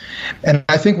reasons. And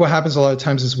I think what happens a lot of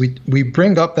times is we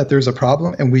bring up that there's a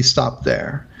problem and we stop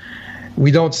there.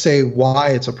 We don't say why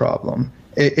it's a problem.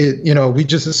 We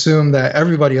just assume that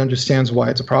everybody understands why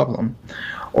it's a problem,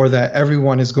 or that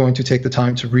everyone is going to take the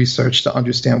time to research to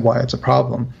understand why it's a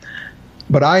problem.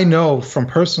 But I know from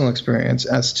personal experience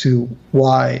as to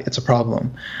why it's a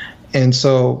problem. And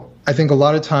so I think a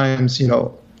lot of times,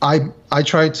 I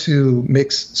try to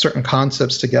mix certain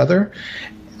concepts together.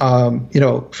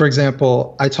 For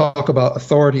example, I talk about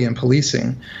authority and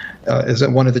policing as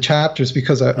one of the chapters,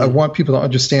 because I want people to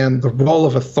understand the role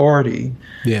of authority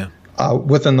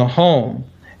within the home,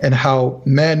 and how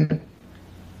men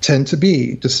tend to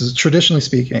be, this is traditionally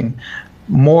speaking,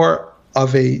 more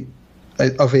of a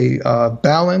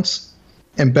balanced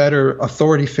and better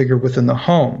authority figure within the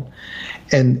home.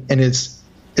 And it's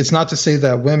not to say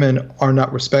that women are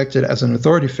not respected as an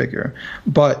authority figure,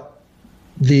 but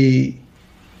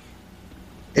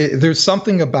there's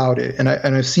something about it, and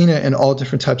I've seen it in all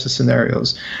different types of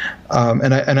scenarios,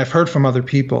 and I've heard from other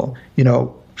people.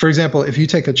 For example, if you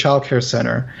take a childcare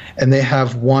center and they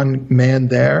have one man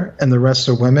there and the rest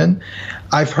are women,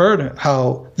 I've heard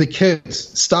how the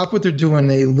kids stop what they're doing,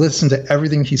 they listen to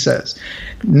everything he says.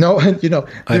 There's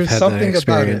I've had something that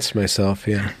experience about it. myself.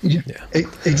 Yeah.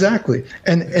 Exactly.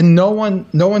 And no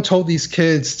one told these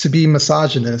kids to be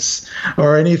misogynists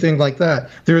or anything like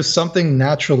that. There is something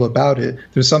natural about it.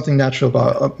 There's something natural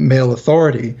about male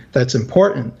authority that's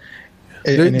important.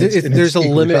 There's a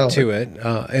limit to it,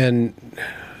 and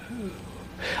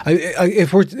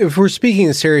if we're speaking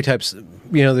in stereotypes,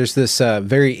 there's this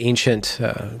very ancient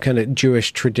kind of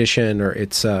Jewish tradition, or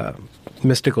it's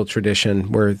mystical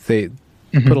tradition, where they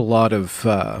put a lot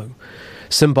of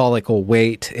symbolical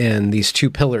weight in these two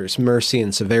pillars, mercy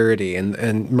and severity.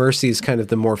 And mercy is kind of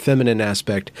the more feminine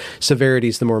aspect, severity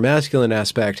is the more masculine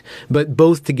aspect, but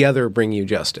both together bring you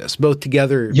justice. Both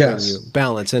together bring you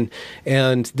balance.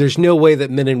 And there's no way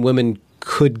that men and women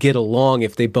could get along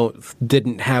if they both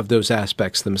didn't have those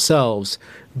aspects themselves.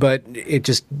 But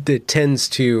it tends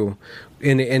to,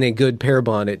 in a good pair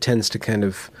bond, it tends to kind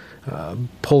of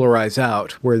polarize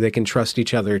out, where they can trust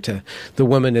each other. The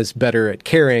woman is better at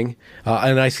caring,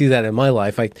 and I see that in my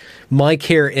life. My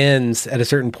care ends at a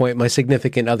certain point. My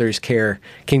significant other's care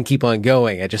can keep on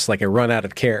going. I run out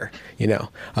of care.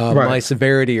 My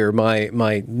severity, or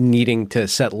my needing to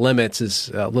set limits, is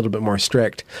a little bit more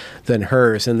strict than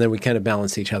hers, and then we kind of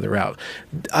balance each other out.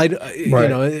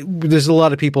 There's a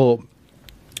lot of people.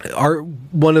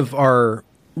 One of our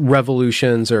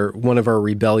revolutions, or one of our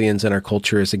rebellions in our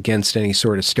culture, is against any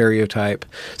sort of stereotype.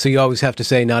 So you always have to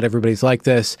say, not everybody's like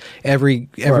this. Every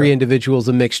individual is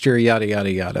a mixture, yada, yada,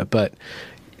 yada. But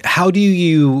how do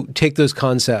you take those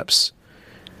concepts?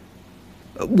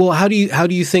 Well, how do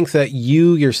you think that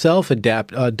you yourself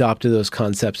adopted those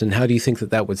concepts, and how do you think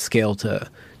that would scale to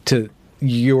to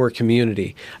your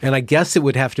community. And I guess it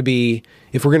would have to be,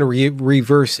 if we're going to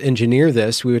reverse engineer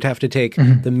this, we would have to take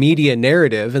the media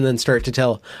narrative and then start to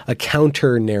tell a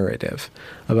counter narrative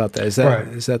about that. Is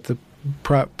that the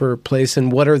proper place?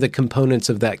 And what are the components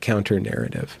of that counter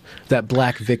narrative, that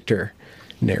Black Victor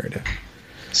narrative?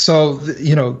 So,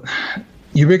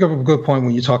 you bring up a good point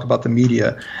when you talk about the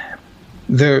media.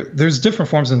 There's different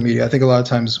forms of the media. I think a lot of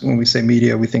times when we say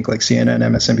media, we think like CNN,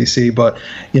 MSNBC, but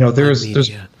there's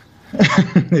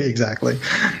exactly.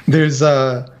 There's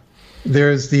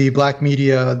the Black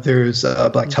media. There's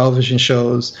Black television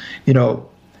shows.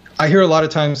 I hear a lot of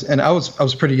times, and I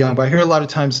was pretty young, but I hear a lot of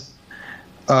times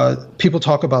people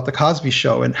talk about the Cosby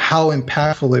Show and how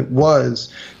impactful it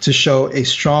was to show a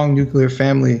strong nuclear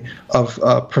family of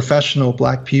professional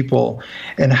Black people,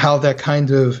 and how that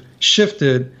kind of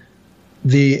shifted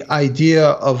the idea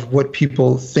of what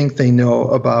people think they know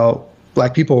about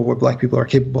Black people, or what Black people are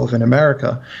capable of in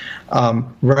America,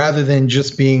 rather than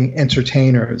just being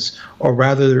entertainers, or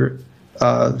rather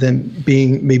than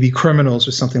being maybe criminals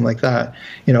or something like that.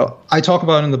 I talk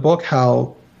about in the book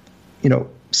how,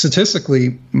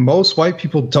 statistically, most white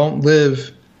people don't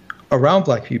live around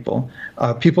Black people.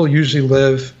 People usually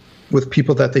live with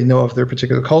people that they know of their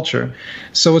particular culture.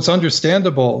 So it's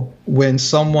understandable when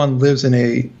someone lives in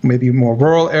a maybe more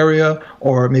rural area,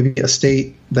 or maybe a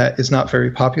state that is not very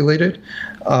populated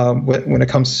when it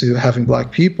comes to having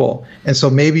Black people. And so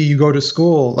maybe you go to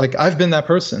school, like I've been that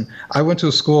person. I went to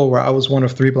a school where I was one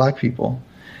of 3 Black people.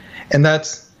 And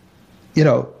that's,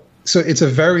 so it's a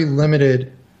very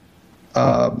limited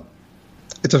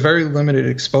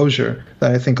exposure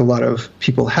that I think a lot of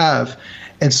people have.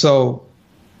 And so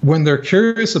when they're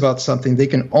curious about something, they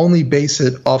can only base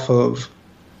it off of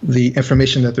the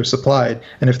information that they're supplied.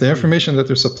 And if the information that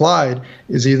they're supplied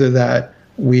is either that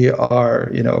we are,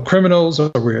 criminals,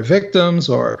 or we're victims,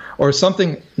 or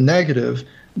something negative,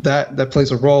 that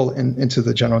plays a role into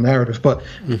the general narrative. But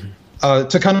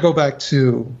to kind of go back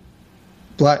to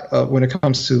Black, when it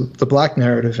comes to the Black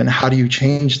narrative and how do you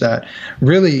change that,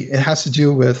 really it has to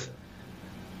do with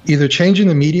either changing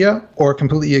the media or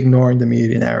completely ignoring the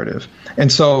media narrative.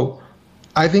 And so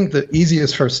I think the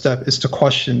easiest first step is to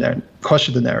question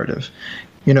the narrative,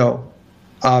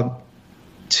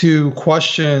 to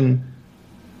question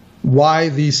why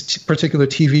these particular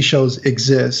TV shows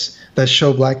exist that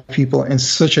show Black people in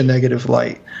such a negative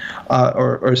light,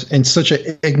 or in such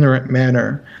an ignorant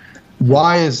manner.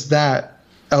 Why is that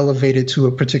elevated to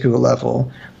a particular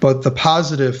level, but the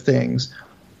positive things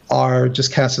are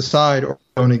just cast aside or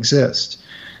don't exist?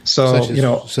 So,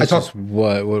 I talk.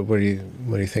 What are you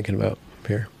thinking about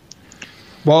here?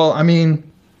 Well, I mean,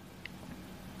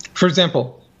 for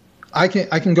example, I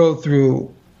can go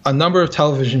through a number of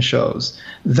television shows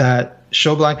that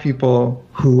show Black people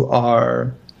who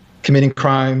are committing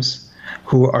crimes,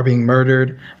 who are being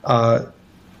murdered,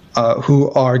 who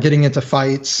are getting into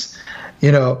fights.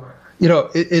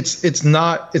 It's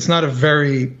not a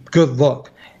very good look.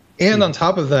 And on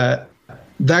top of that,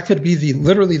 that could be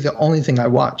literally the only thing I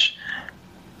watch.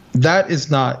 There's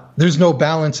no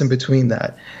balance in between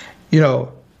that.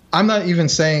 I'm not even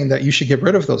saying that you should get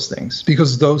rid of those things,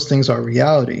 because those things are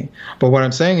reality. But what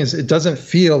I'm saying is it doesn't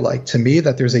feel like, to me,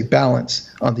 that there's a balance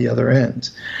on the other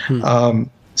end.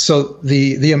 So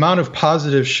the amount of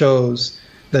positive shows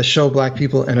that show Black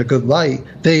people in a good light,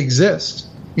 they exist.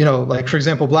 Like, for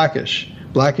example, Blackish.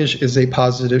 Blackish is a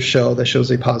positive show that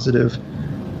shows a positive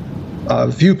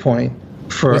viewpoint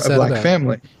for a Black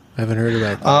family. I haven't heard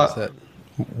about that.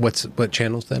 What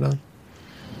channel is that on?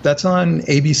 That's on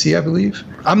ABC, I believe.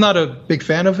 I'm not a big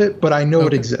fan of it, but I know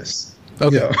it exists.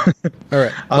 Okay. All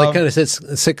right. Like kind of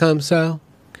sitcom style?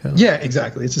 Yeah,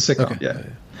 exactly. It's a sitcom. Okay.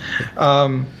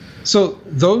 Yeah. So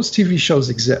those TV shows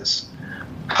exist.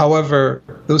 However,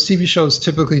 those TV shows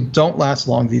typically don't last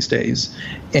long these days.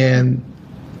 And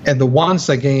the ones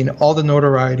that gain all the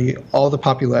notoriety, all the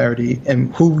popularity,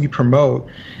 and who we promote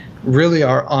really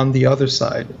are on the other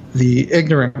side, the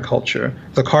ignorant culture,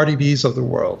 the Cardi B's of the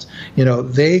world.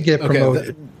 They get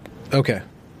promoted. Okay.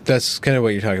 That's kind of what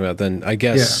you're talking about then. I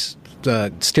guess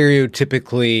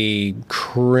stereotypically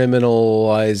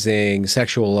criminalizing,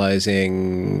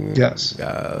 sexualizing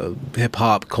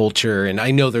hip-hop culture. And I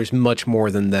know there's much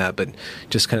more than that, but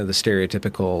just kind of the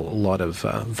stereotypical, a lot of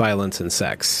violence and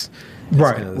sex.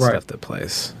 Right, kind of the stuff that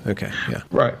plays. Okay, yeah.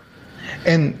 Right.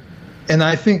 And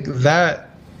I think that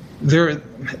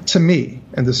to me,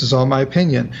 and this is all my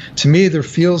opinion, to me there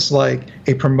feels like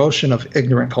a promotion of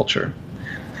ignorant culture.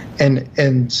 And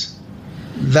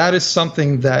that is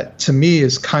something that to me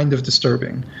is kind of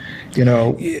disturbing.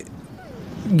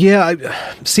 Yeah,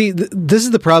 see, this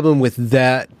is the problem with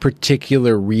that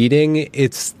particular reading.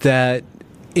 It's that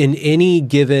in any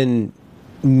given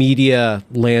media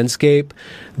landscape,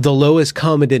 the lowest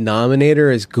common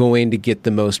denominator is going to get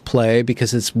the most play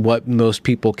because it's what most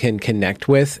people can connect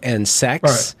with, and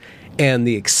sex and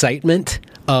the excitement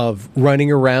of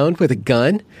running around with a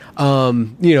gun,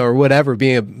 or whatever,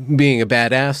 being a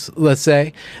badass, let's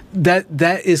say, that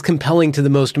is compelling to the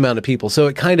most amount of people. So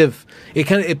it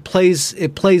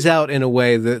plays out in a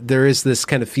way that there is this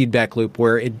kind of feedback loop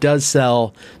where it does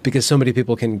sell because so many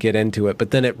people can get into it,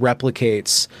 but then it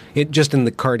replicates it just in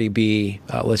the Cardi B.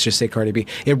 Let's just say Cardi B.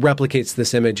 It replicates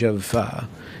this image of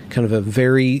kind of a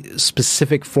very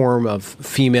specific form of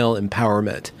female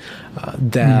empowerment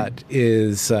that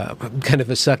is kind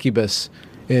of a succubus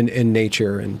in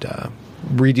nature, and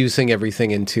reducing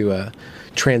everything into a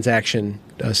transaction,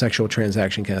 a sexual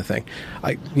transaction kind of thing.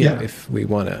 If we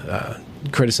want to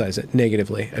criticize it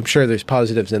negatively, I'm sure there's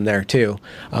positives in there too,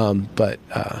 but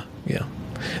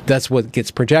that's what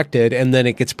gets projected, and then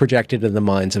it gets projected in the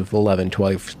minds of 11,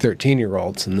 12,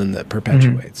 13-year-olds, and then that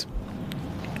perpetuates.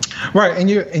 Right, and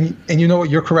you know what,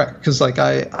 you're correct, because like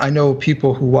I know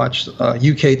people who watch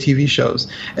UK TV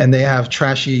shows, and they have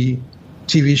trashy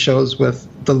TV shows with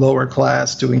the lower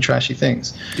class doing trashy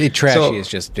things. Trashy is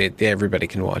just everybody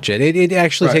can watch it. It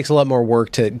actually takes a lot more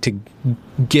work to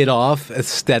get off,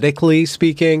 aesthetically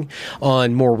speaking,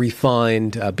 on more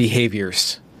refined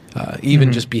behaviors.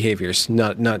 Even just behaviors,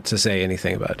 not to say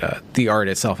anything about the art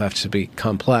itself has to be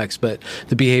complex, but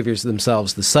the behaviors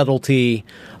themselves, the subtlety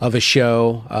of a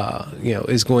show,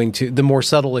 is going to, the more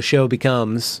subtle a show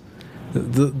becomes,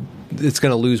 it's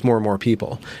going to lose more and more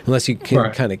people unless you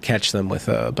can kind of catch them with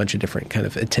a bunch of different kind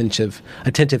of attentive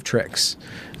tricks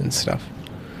and stuff.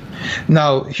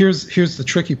 Now, here's the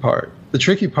tricky part. The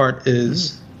tricky part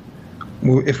is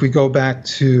if we go back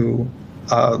to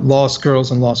Lost Girls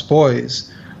and Lost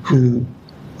Boys, who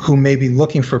may be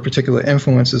looking for particular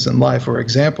influences in life or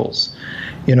examples.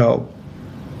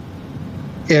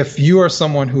 If you are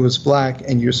someone who is black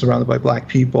and you're surrounded by black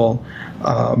people,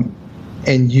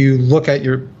 and you look at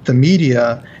the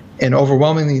media, and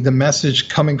overwhelmingly the message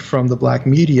coming from the black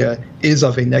media is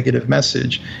of a negative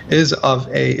message, is of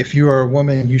if you are a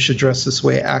woman, you should dress this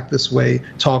way, act this way,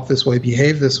 talk this way,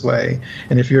 behave this way,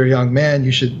 and if you're a young man,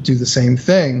 you should do the same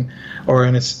thing, or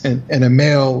in a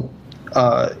male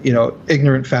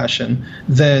ignorant fashion,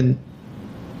 then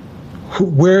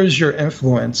where's your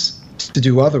influence to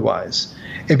do otherwise?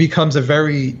 It becomes a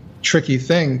very tricky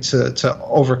thing to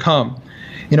overcome.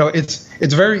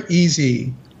 It's very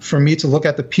easy for me to look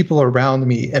at the people around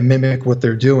me and mimic what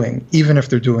they're doing, even if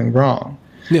they're doing wrong.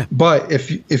 Yeah. But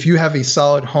if you have a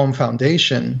solid home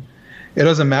foundation, it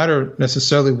doesn't matter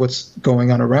necessarily what's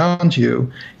going on around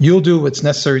you. You'll do what's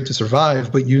necessary to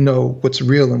survive, but you know what's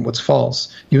real and what's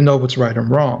false. You know what's right and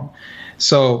wrong.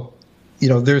 So,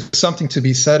 there's something to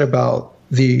be said about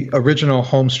the original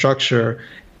home structure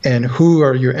and who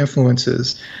are your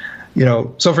influences.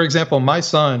 So for example, my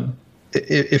son,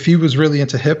 if he was really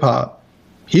into hip hop,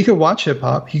 he could watch hip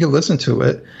hop, he could listen to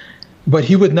it, but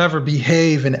he would never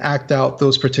behave and act out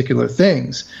those particular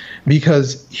things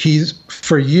because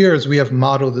for years we have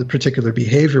modeled a particular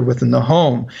behavior within the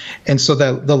home. And so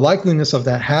that the likeliness of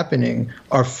that happening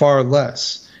are far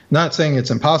less. Not saying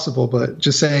it's impossible, but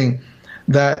just saying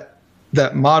that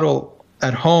model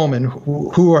at home and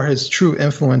who are his true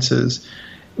influences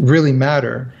really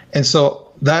matter. And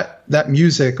so that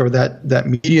music or that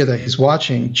media that he's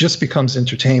watching just becomes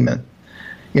entertainment.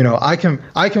 I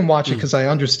can watch it because I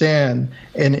understand,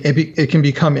 and it can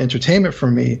become entertainment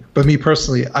for me. But me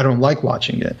personally, I don't like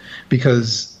watching it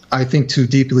because I think too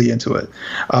deeply into it.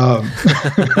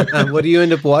 What do you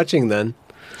end up watching then?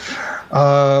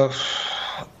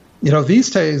 These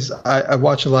days I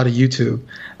watch a lot of YouTube,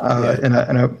 and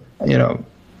I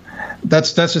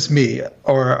that's just me.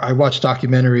 Or I watch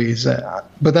documentaries,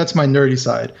 but that's my nerdy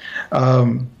side.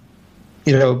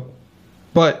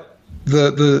 But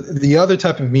the other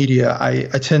type of media I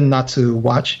tend not to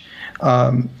watch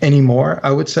anymore,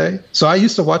 I would say. So I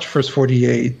used to watch First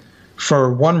 48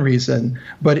 for one reason,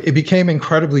 but it became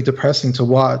incredibly depressing to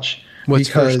watch. What's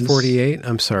First 48?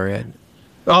 I'm sorry.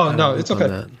 No, it's okay.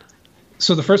 That.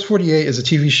 So the First 48 is a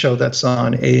TV show that's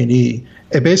on A&E.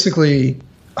 It basically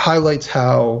highlights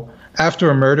how after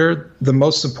a murder, the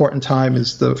most important time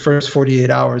is the first 48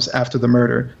 hours after the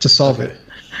murder to solve it.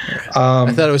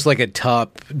 I thought it was like a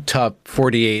top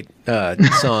 48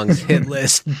 songs hit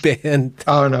list band.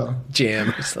 Oh no, jam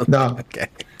or something. No, okay,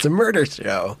 it's a murder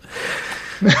show.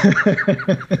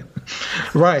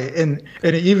 Right, and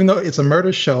even though it's a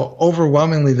murder show,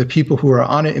 overwhelmingly the people who are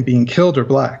on it and being killed are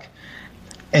black.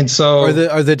 And so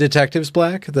are the detectives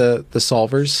black? The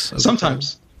solvers?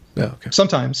 Sometimes. Yeah. Okay.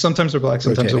 Sometimes they're black,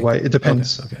 sometimes they're white. It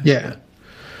depends. Okay. Yeah.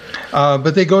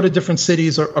 But they go to different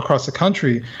cities across the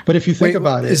country. But if you think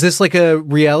about it, is this like a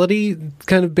reality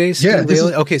kind of based? Yeah.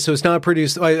 Okay, so it's not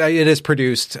produced. It is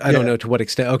produced. I don't know to what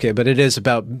extent. Okay, but it is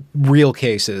about real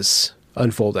cases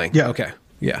unfolding. Yeah. Okay.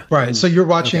 Yeah. Right. So you're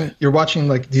watching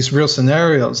like these real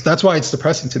scenarios. That's why it's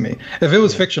depressing to me. If it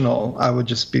was fictional, I would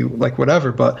just be like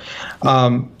whatever. But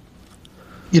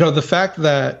the fact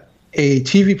that a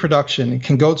TV production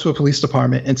can go to a police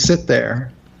department and sit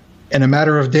there in a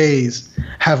matter of days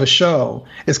have a show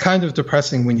is kind of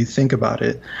depressing when you think about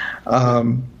it.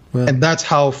 And that's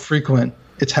how frequent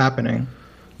it's happening.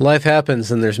 Life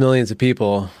happens and there's millions of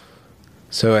people.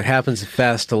 So it happens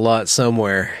fast a lot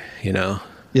somewhere,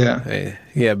 Yeah.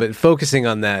 Yeah, but focusing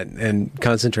on that and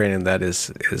concentrating on that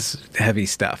is heavy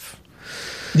stuff.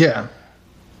 Yeah.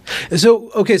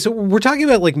 So we're talking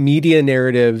about like media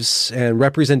narratives and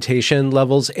representation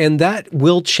levels, and that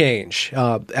will change.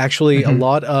 Actually, a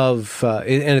lot of,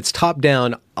 and it's top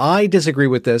down. I disagree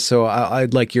with this, so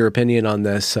I'd like your opinion on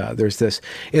this. There's this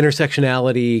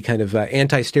intersectionality kind of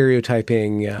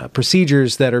anti-stereotyping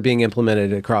procedures that are being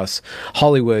implemented across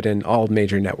Hollywood and all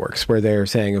major networks, where they're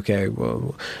saying, okay,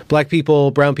 well, black people,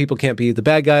 brown people can't be the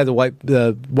bad guy. The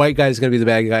white guy is going to be the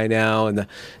bad guy now, and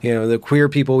the queer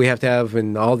people we have to have,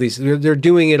 and all these. They're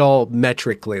doing it all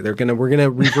metrically. We're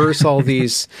gonna reverse all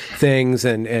these things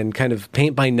and kind of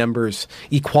paint by numbers,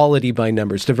 equality by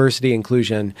numbers, diversity,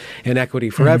 inclusion, and equity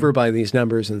forever by these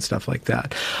numbers and stuff like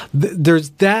that. There's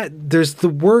the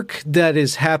work that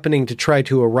is happening to try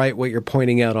to right what you're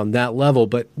pointing out on that level,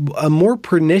 but a more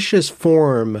pernicious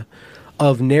form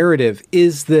of narrative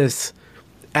is this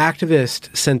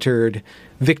activist-centered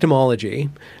victimology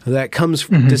that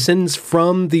descends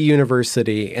from the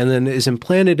university and then is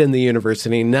implanted in the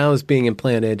university, and now is being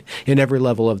implanted in every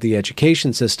level of the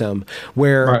education system,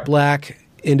 where black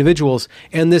individuals,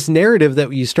 and this narrative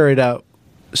that you started out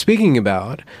speaking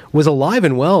about was alive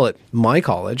and well at my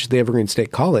college, the Evergreen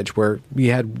State College, where we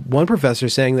had one professor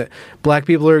saying that black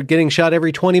people are getting shot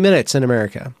every 20 minutes in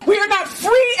America. We are not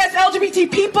free as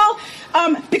LGBT people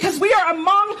because we are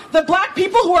among the black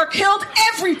people who are killed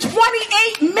every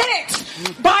 28 minutes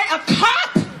by a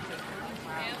cop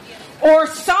or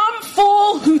some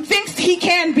fool who thinks he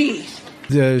can be.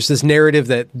 There's this narrative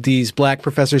that these black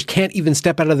professors can't even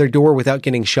step out of their door without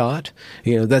getting shot.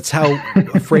 That's how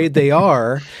afraid they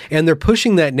are. And they're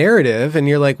pushing that narrative. And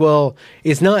you're like, well,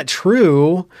 it's not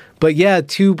true. But yeah,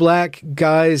 2 black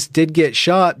guys did get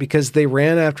shot because they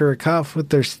ran after a cop with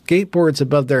their skateboards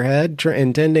above their head,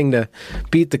 intending to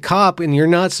beat the cop. And you're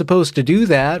not supposed to do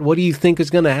that. What do you think is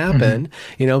going to happen?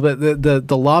 But the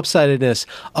lopsidedness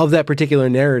of that particular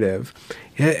narrative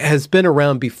has been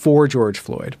around before George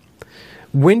Floyd.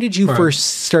 When did you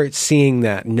first start seeing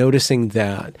that, noticing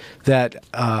that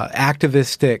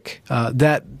activistic,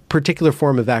 that particular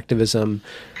form of activism,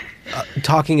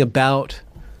 talking about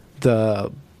the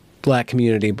black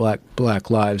community, black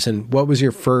lives, and what was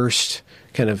your first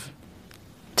kind of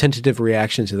tentative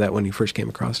reaction to that when you first came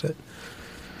across it?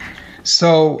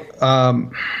 So, I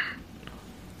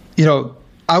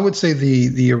would say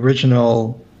the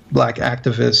original black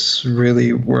activists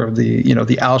really were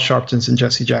the Al Sharptons and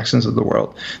Jesse Jacksons of the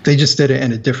world. They just did it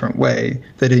in a different way.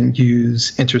 They didn't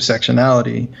use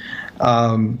intersectionality.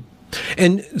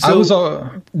 And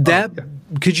so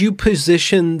could you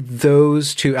position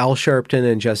those two, Al Sharpton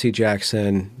and Jesse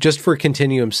Jackson, just for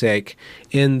continuum's sake,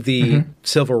 in the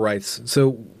civil rights?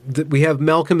 So we have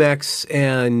Malcolm X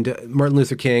and Martin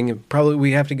Luther King. Probably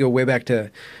we have to go way back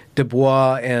to Du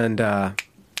Bois and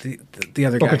the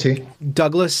other Booker guy, T.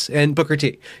 Douglas and Booker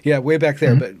T. Yeah, way back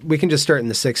there. But we can just start in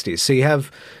the 60s. So you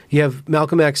have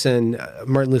Malcolm X and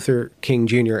Martin Luther King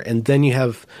Jr. And then you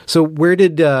have, so where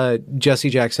did Jesse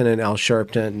Jackson and Al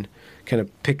Sharpton kind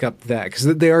of pick up that? Because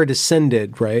they are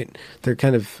descended, right? They're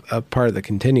kind of a part of the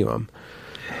continuum.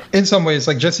 In some ways,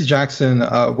 like Jesse Jackson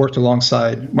worked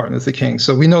alongside Martin Luther King,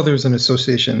 so we know there's an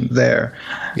association there.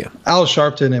 Yeah. Al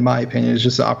Sharpton, in my opinion, is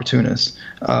just an opportunist.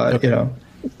 Okay.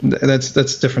 That's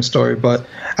a different story. But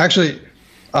actually,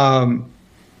 I'll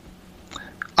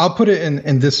put it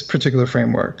in this particular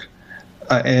framework.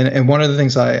 And one of the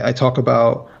things I talk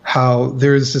about, how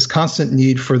there is this constant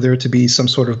need for there to be some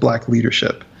sort of black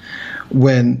leadership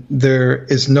when there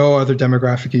is no other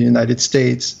demographic in the United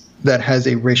States that has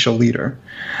a racial leader.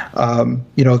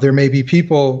 There may be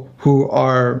people who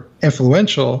are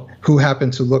influential who happen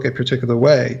to look a particular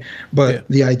way, but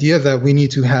the idea that we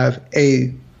need to have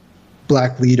a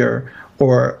black leader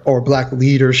or black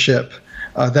leadership,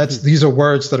 these are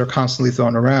words that are constantly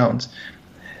thrown around.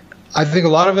 I think a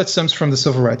lot of it stems from the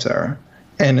civil rights era,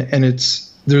 and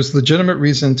there's legitimate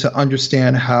reason to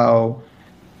understand how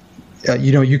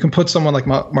you can put someone like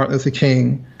Martin Luther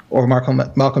King or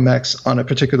Malcolm X on a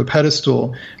particular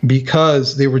pedestal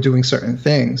because they were doing certain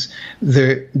things.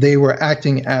 They were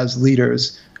acting as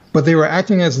leaders, but they were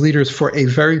acting as leaders for a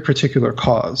very particular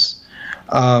cause.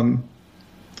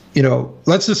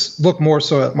 Let's just look more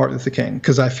so at Martin Luther King,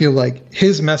 because I feel like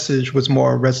his message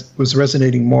was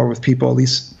resonating more with people, at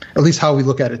least how we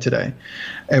look at it today,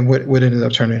 and what ended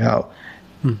up turning out.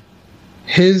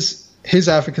 His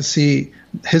advocacy,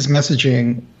 his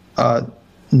messaging,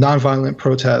 nonviolent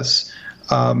protests,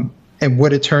 and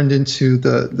what it turned into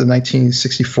the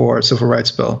 1964 Civil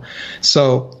Rights Bill.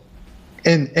 So,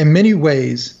 in many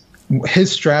ways,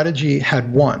 his strategy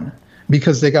had won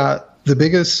because they got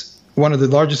one of the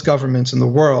largest governments in the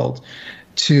world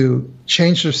to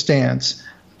change their stance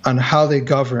on how they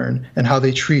govern and how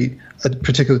they treat a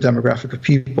particular demographic of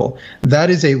people. That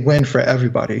is a win for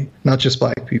everybody, not just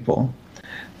Black people.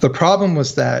 The problem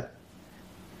was that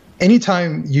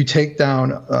anytime you take down,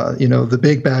 the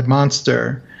big bad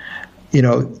monster,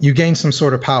 you gain some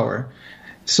sort of power.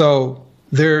 So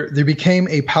there became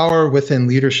a power within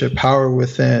leadership, power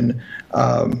within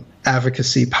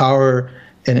advocacy, power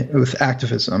with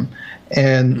activism.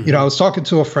 And, I was talking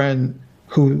to a friend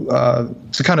who,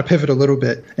 to kind of pivot a little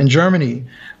bit, in Germany,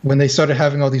 when they started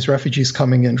having all these refugees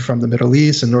coming in from the Middle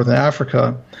East and Northern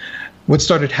Africa, what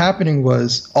started happening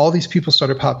was all these people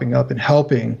started popping up and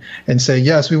helping and saying,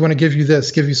 yes, we want to give you this,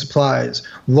 give you supplies.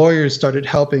 Lawyers started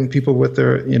helping people with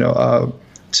their,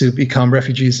 to become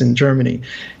refugees in Germany.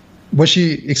 What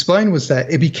she explained was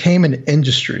that it became an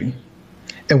industry.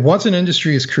 And once an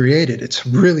industry is created, it's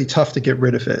really tough to get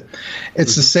rid of it.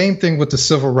 It's the same thing with the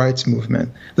civil rights movement.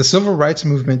 The civil rights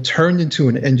movement turned into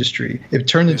an industry. It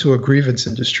turned into a grievance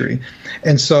industry.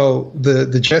 And so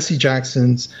the Jesse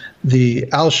Jacksons, the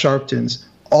Al Sharptons,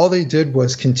 all they did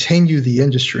was continue the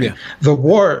industry. Yeah. The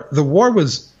war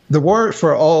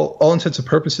for all intents and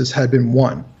purposes had been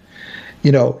won.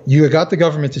 You got the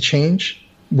government to change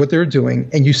what they're doing,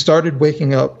 and you started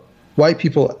waking up white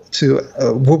people to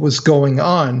what was going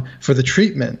on for the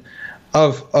treatment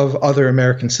of other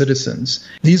American citizens.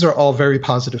 These are all very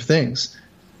positive things.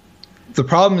 The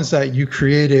problem is that you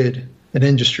created an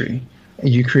industry.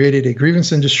 You created a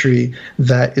grievance industry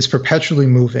that is perpetually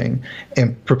moving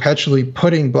and perpetually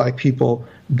putting Black people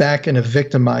back in a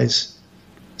victimized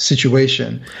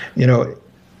situation.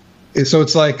 So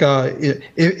it's like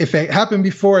if it happened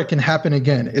before, it can happen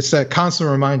again. It's that constant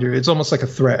reminder. It's almost like a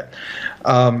threat.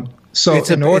 So it's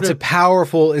a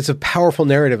powerful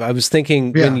narrative. I was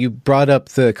thinking when you brought up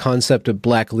the concept of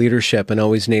Black leadership and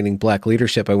always naming Black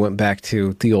leadership, I went back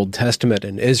to the Old Testament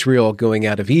and Israel going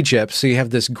out of Egypt. So you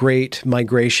have this great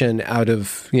migration out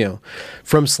of,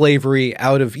 from slavery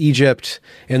out of Egypt.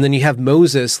 And then you have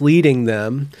Moses leading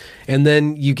them. And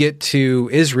then you get to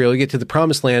Israel, you get to the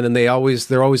Promised Land, and they're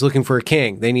always looking for a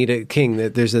king. They need a king.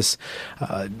 There's this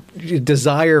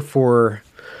desire for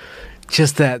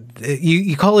just that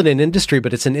you call it an industry,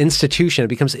 but it's an institution. It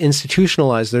becomes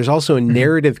institutionalized. There's also a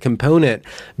narrative component.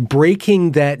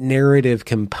 Breaking that narrative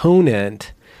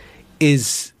component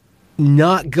is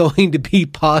not going to be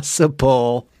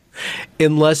possible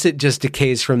unless it just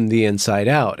decays from the inside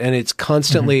out. And it's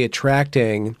constantly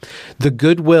attracting the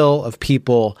goodwill of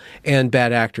people and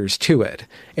bad actors to it.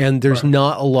 And there's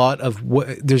not a lot of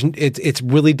it's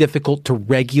really difficult to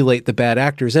regulate the bad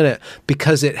actors in it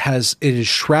because it is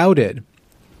shrouded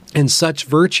in such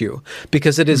virtue,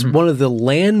 because it is one of the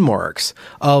landmarks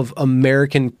of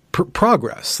American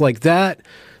progress. Like that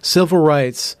civil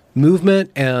rights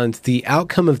movement and the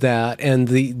outcome of that and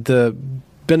the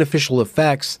beneficial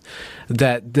effects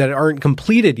that aren't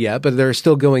completed yet, but they're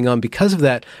still going on because of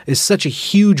that, is such a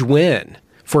huge win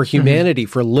for humanity,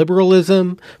 for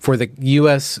liberalism, for the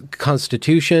U.S.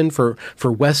 Constitution, for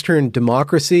Western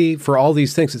democracy, for all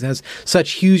these things. It has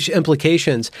such huge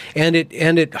implications, and it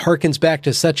harkens back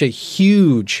to such a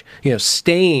huge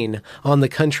stain on the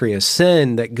country, a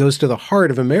sin that goes to the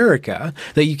heart of America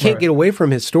that you can't get away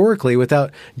from historically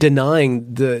without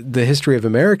denying the history of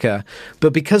America.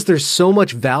 But because there's so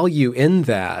much value in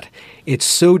that, it's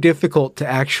so difficult to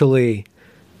actually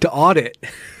audit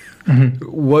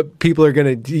what people are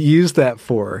going to use that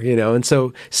for, and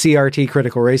so CRT,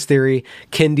 critical race theory,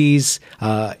 Kindi's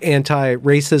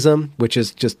anti-racism, which is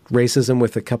just racism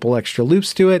with a couple extra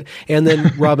loops to it, and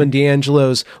then Robin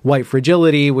DiAngelo's white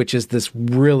fragility, which is this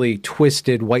really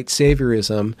twisted white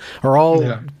saviorism, are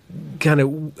all kind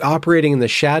of operating in the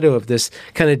shadow of this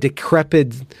kind of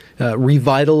decrepit,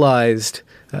 revitalized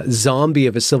zombie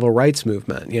of a civil rights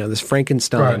movement, this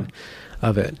Frankenstein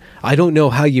of it. I don't know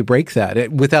how you break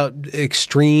that without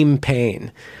extreme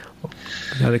pain.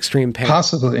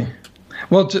 Possibly.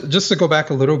 Well, just to go back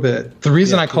a little bit, the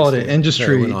reason I call it an industry.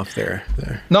 Sorry, I went off there.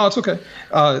 No, it's okay.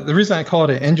 The reason I call it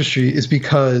an industry is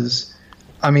because,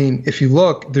 I mean, if you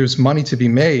look, there's money to be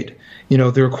made. You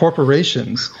know, there are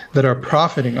corporations that are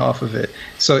profiting off of it.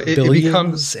 So it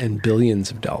becomes and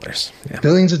billions of dollars. Yeah.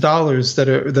 Billions of dollars that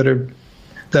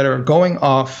are going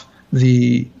off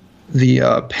the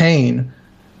pain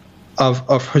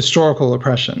of historical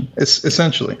oppression. It's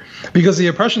essentially because the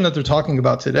oppression that they're talking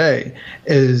about today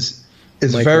is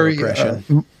very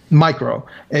micro.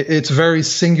 It's very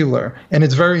singular and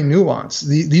it's very nuanced.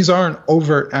 These aren't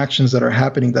overt actions that are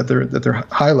happening that they're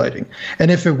highlighting.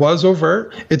 And if it was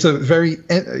overt, it's a very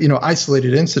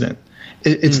isolated incident.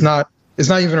 It's not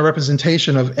even a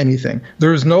representation of anything.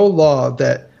 There is no law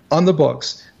that on the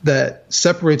books that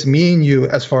separates me and you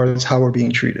as far as how we're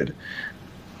being treated.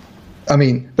 I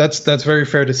mean, that's very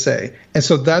fair to say. And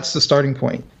so that's the starting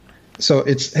point. So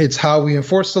it's how we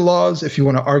enforce the laws. If you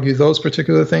want to argue those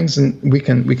particular things, and we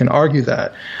can argue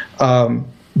that.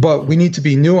 But we need to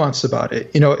be nuanced about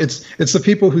it. You know, it's the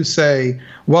people who say,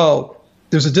 well,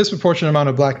 there's a disproportionate amount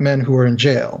of black men who are in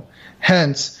jail.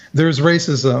 Hence, there's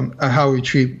racism on how we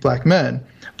treat black men.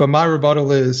 But my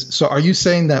rebuttal is, so are you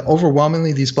saying that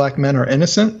overwhelmingly these black men are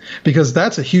innocent? Because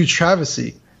that's a huge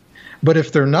travesty. But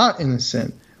if they're not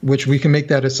innocent, which we can make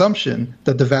that assumption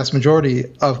that the vast majority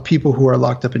of people who are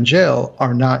locked up in jail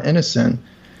are not innocent,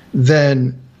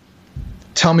 then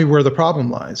tell me where the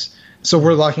problem lies. So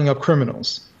we're locking up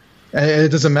criminals. And it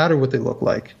doesn't matter what they look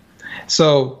like.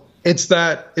 So it's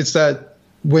that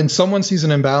when someone sees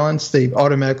an imbalance, they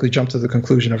automatically jump to the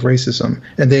conclusion of racism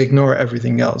and they ignore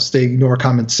everything else. They ignore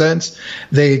common sense.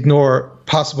 They ignore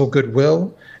possible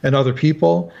goodwill in other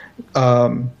people.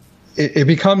 It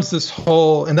becomes this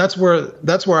whole, and that's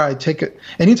where I take it.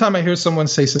 Anytime I hear someone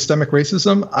say systemic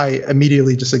racism, I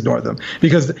immediately just ignore them,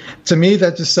 because to me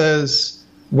that just says,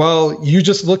 well, you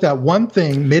just looked at one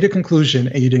thing, made a conclusion,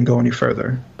 and you didn't go any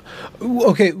further.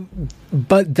 Okay,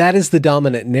 but that is the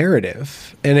dominant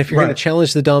narrative. And if you're going to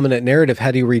challenge the dominant narrative,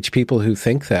 how do you reach people who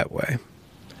think that way?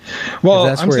 Well,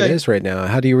 that's where it is right now.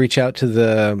 How do you reach out to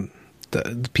the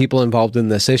people involved in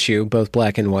this issue, both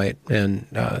black and white and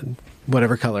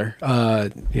whatever color,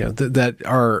 that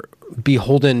are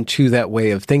beholden to that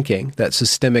way of thinking, that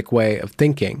systemic way of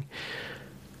thinking?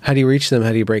 How do you reach them?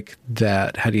 How do you break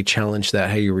that? How do you challenge that?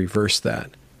 How do you reverse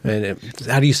that? And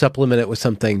how do you supplement it with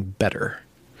something better?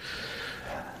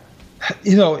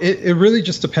 You know, it really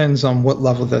just depends on what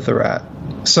level that they're at.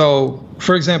 So,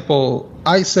 for example,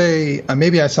 I say,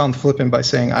 maybe I sound flippant by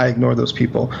saying I ignore those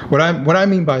people. What I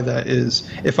mean by that is,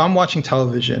 if I'm watching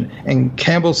television and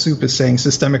Campbell Soup is saying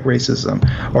systemic racism,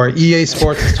 or EA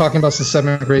Sports is talking about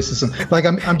systemic racism, like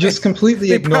I'm just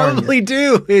completely ignoring it. They probably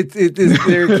do. Is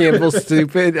there Campbell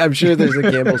Soup? I'm sure there's a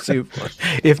Campbell Soup one,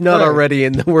 if not already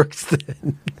in the works.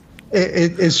 Then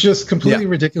it's just completely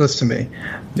ridiculous to me.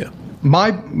 Yeah.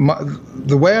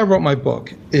 The way I wrote my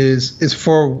book is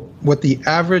for what the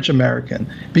average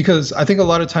American, because I think a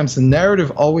lot of times the narrative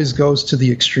always goes to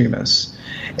the extremists,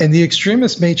 and the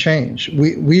extremists may change.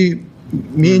 Me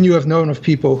and you have known of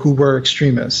people who were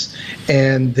extremists,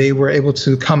 and they were able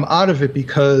to come out of it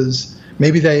because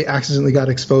maybe they accidentally got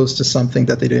exposed to something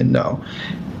that they didn't know.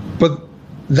 But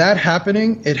that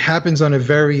happening, it happens on a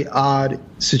very odd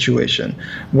situation.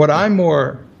 What I'm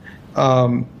more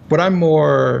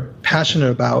passionate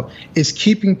about is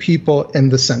keeping people in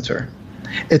the center.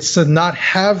 It's to not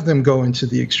have them go into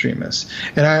the extremists.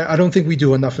 And I don't think we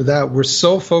do enough of that. We're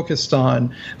so focused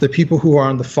on the people who are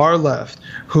on the far left,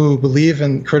 who believe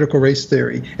in critical race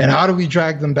theory, and how do we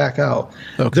drag them back out?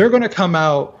 Okay. They're going to come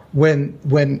out when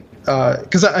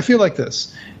because I feel like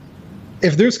this.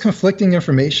 If there's conflicting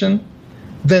information,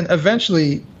 then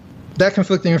eventually that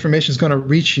conflicting information is going to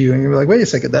reach you, and you're like, wait a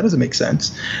second, that doesn't make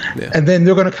sense. Yeah. And then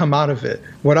they're going to come out of it.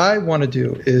 What I want to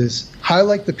do is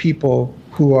highlight the people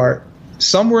who are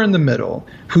somewhere in the middle,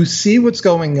 who see what's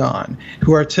going on,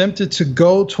 who are tempted to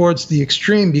go towards the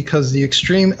extreme because the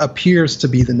extreme appears to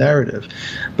be the narrative.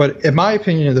 But in my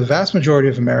opinion, the vast majority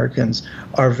of Americans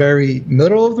are very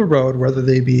middle of the road, whether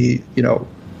they be,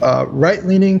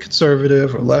 right-leaning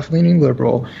conservative or left-leaning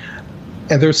liberal,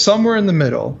 and they're somewhere in the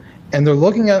middle, and they're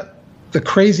looking at the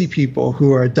crazy people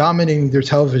who are dominating their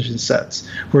television sets,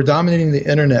 who are dominating the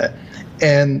internet,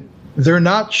 and they're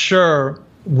not sure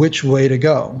which way to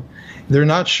go. They're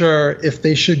not sure if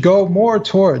they should go more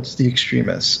towards the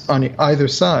extremists on either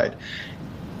side.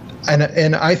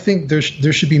 And I think there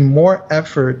should be more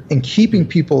effort in keeping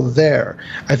people there.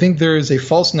 I think there is a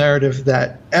false narrative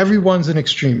that everyone's an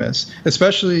extremist,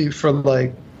 especially for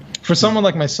for someone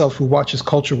like myself who watches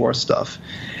culture war stuff,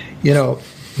 you know,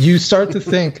 you start to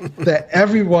think that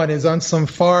everyone is on some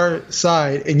far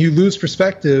side and you lose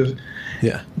perspective.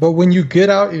 Yeah. But when you get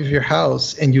out of your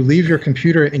house and you leave your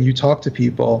computer and you talk to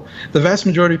people, the vast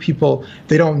majority of people,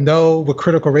 they don't know what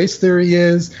critical race theory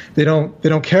is. They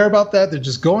don't care about that. They're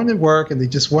just going to work and they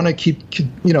just want to keep,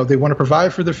 you know, they want to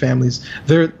provide for their families.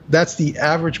 That's the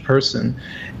average person.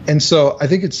 And so I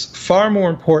think it's far more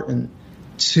important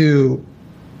to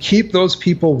keep those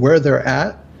people where they're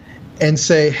at and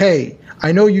say, hey,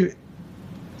 I know you,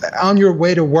 on your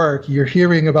way to work, you're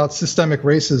hearing about systemic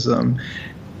racism.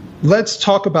 Let's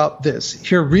talk about this.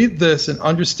 Here, read this and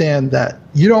understand that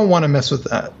you don't want to mess with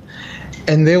that.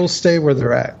 And they will stay where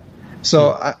they're at.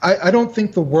 So I don't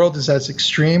think the world is as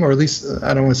extreme, or at least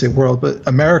I don't want to say world, but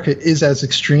America is as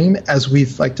extreme as we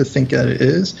like to think that it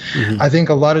is. I think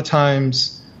a lot of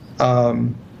times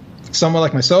someone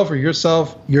like myself or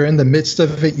yourself, you're in the midst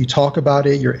of it, you talk about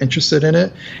it, you're interested in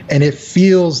it, and it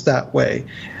feels that way.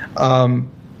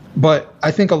 But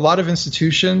I think a lot of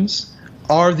institutions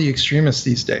are the extremists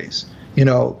these days. You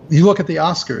know, you look at the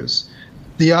Oscars.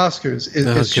 The Oscars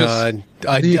is God.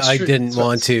 I didn't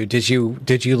want to. Did you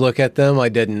look at them? I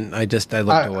didn't. I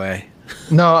looked away.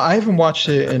 No, I haven't watched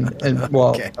it, and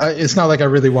well, okay. It's not like I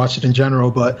really watched it in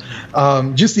general, but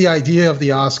just the idea of the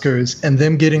Oscars and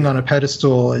them getting on a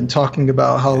pedestal and talking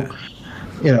about how,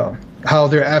 you know, how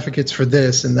they're advocates for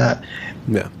this and that.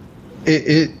 Yeah.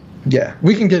 Yeah,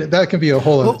 we can get it. That can be a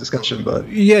whole other discussion, but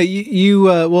yeah,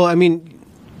 well, I mean,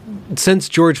 since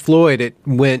George Floyd, it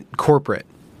went corporate.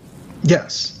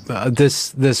 Yes.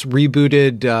 This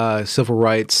rebooted civil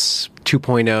rights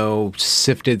 2.0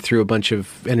 sifted through a bunch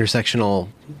of intersectional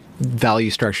value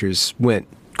structures, went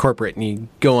corporate, and you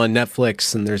go on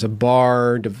Netflix and there's a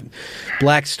bar,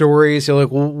 black stories. You're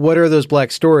like, well, what are those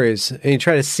black stories? And you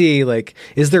try to see, like,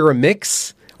 is there a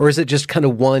mix? Or is it just kind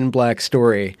of one black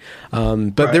story?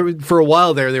 But right. For a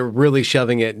while there, they were really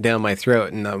shoving it down my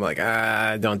throat. And I'm like,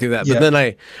 don't do that. Yeah. But then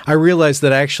I realized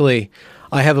that actually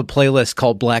I have a playlist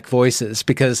called Black Voices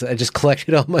because I just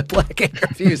collected all my black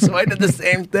interviews. So I did the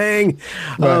same thing.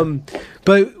 Right.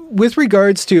 But with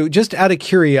regards to, just out of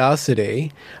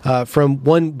curiosity, from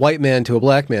one white man to a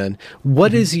black man,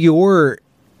 what is your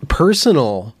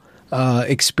personal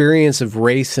experience of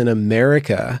race in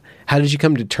America? How did you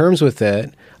come to terms with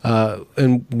it?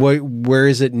 And where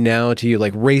is it now to you?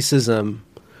 Like racism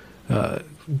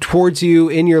towards you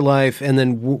in your life, and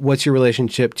then what's your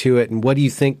relationship to it, and what do you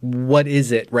think? What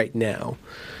is it right now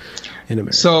in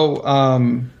America? So,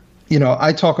 you know,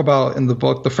 I talk about in the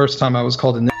book the first time I was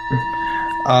called a nigger.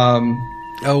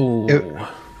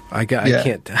 I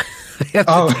can't. I have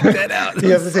to take that out. You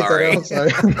have to take that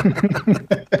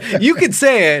out. Sorry. You can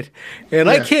say it, and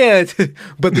I can't.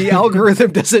 But the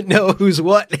algorithm doesn't know who's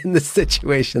what in this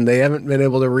situation. They haven't been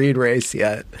able to read race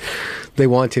yet. They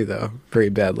want to, though, very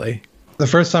badly. The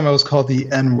first time I was called the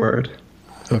N-word.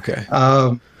 Okay.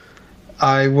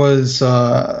 I was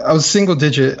single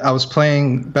digit. I was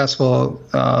playing basketball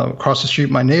across the street.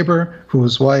 My neighbor, who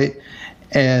was white,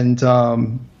 and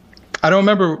I don't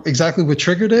remember exactly what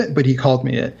triggered it, but he called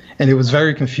me it, and it was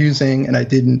very confusing, and I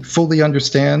didn't fully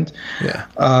understand. Yeah.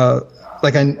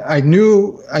 Like I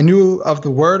knew of the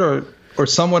word or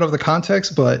somewhat of the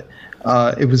context, but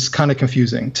it was kind of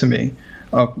confusing to me,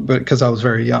 because I was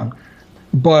very young.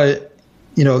 But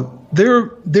you know,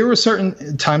 there were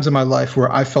certain times in my life where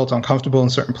I felt uncomfortable in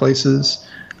certain places.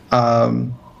 You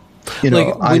know,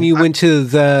 like when you went to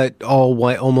that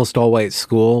almost all white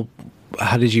school.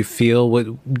 How did you feel?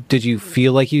 What did you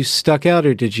feel like you stuck out, or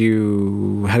how did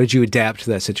you adapt to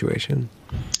that situation?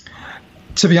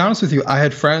 To be honest with you, I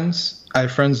had friends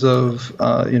of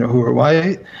you know, who were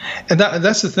white, and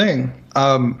that's the thing.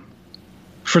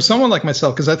 For someone like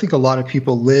myself, because I think a lot of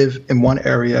people live in one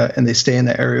area and they stay in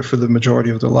that area for the majority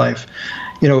of their life.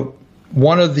 You know,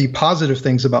 one of the positive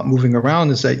things about moving around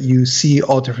is that you see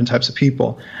all different types of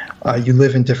people. You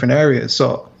live in different areas.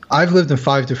 So I've lived in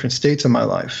 5 different states in my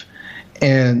life.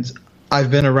 And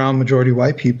I've been around majority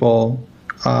white people.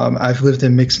 I've lived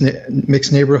in mixed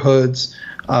neighborhoods.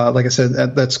 Like I said,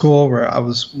 at that school where I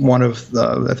was one of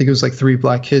I think it was like 3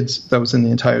 black kids that was in the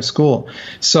entire school.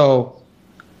 So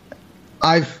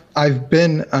I've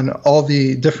been on all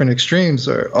the different extremes,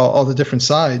 or all the different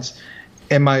sides,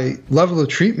 and my level of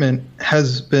treatment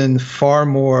has been far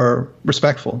more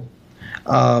respectful.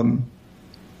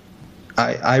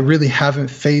 I really haven't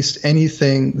faced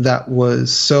anything that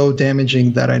was so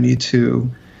damaging that I need to,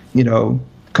 you know,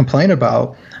 complain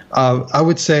about. I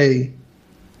would say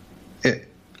it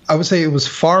was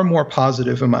far more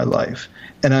positive in my life,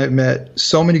 and I met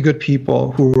so many good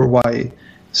people who were white,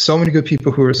 so many good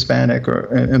people who are Hispanic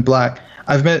and Black.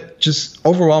 I've met just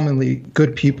overwhelmingly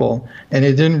good people, and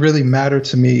it didn't really matter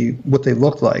to me what they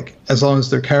looked like as long as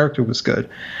their character was good.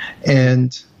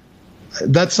 And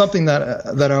that's something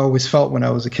that I always felt when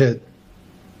I was a kid.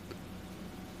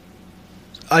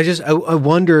 I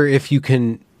wonder if you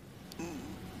can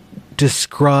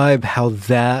describe how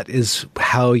that is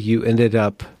how you ended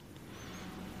up.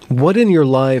 What in your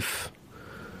life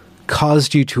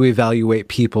caused you to evaluate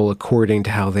people according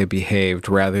to how they behaved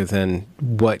rather than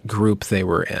what group they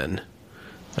were in?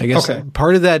 I guess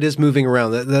part of that is moving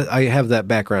around. I have that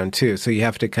background too, so you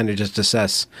have to kind of just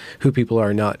assess who people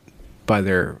are, not by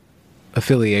their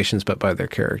affiliations, but by their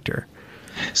character.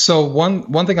 So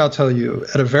one thing I'll tell you,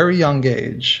 at a very young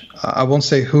age, I won't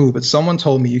say who, but someone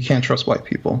told me you can't trust white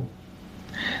people.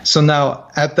 So now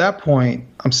at that point,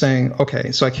 I'm saying,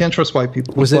 okay, so I can't trust white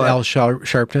people. Was it Al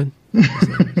Sharpton?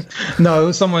 No, it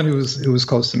was someone who was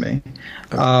close to me.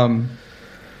 Okay.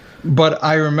 But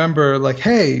I remember like,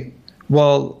 hey,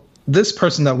 well, this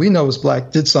person that we know is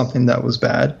Black did something that was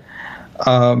bad.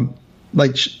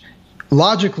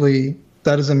 Logically,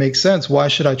 that doesn't make sense. Why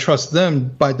should I trust them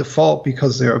by default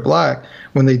because they're Black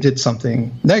when they did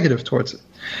something negative towards it?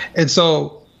 And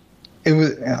so it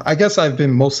was, I guess I've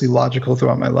been mostly logical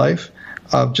throughout my life,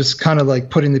 just kind of like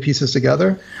putting the pieces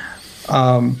together.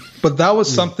 But that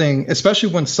was something, especially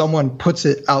when someone puts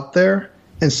it out there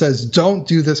and says, don't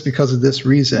do this because of this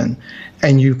reason,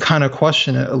 and you kind of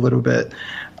question it a little bit,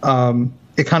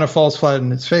 it kind of falls flat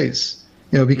in its face.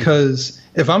 Because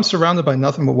if I'm surrounded by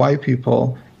nothing but white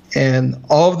people, and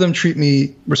all of them treat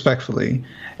me respectfully,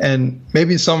 and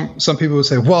maybe some people would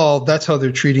say, well, that's how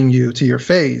they're treating you to your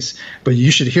face, but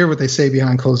you should hear what they say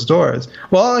behind closed doors.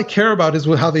 Well, all I care about is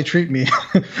how they treat me.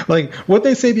 Like what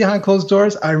they say behind closed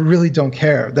doors, I really don't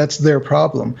care. That's their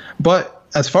problem. But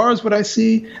as far as what I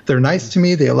see, they're nice to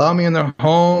me. They allow me in their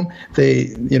home.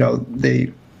 They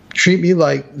treat me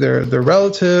like they're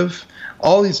relative,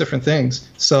 all these different things.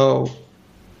 So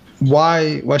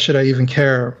why should I even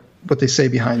care what they say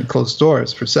behind closed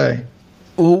doors, per se?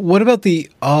 Well, what about the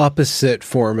opposite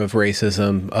form of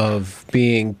racism, of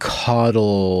being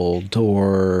coddled,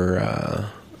 or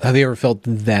have you ever felt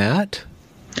that?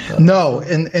 No,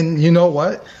 and you know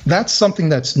what? That's something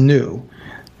that's new.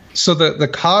 So the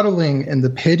coddling and the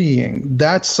pitying,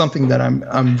 that's something that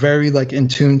I'm very like in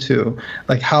tune to,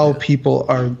 like how people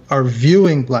are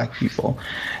viewing Black people.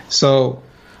 So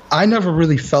I never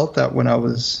really felt that when I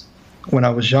was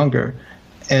younger.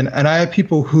 And I had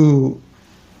people who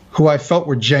I felt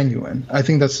were genuine. I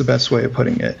think that's the best way of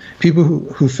putting it. People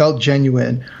who felt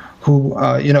genuine, who,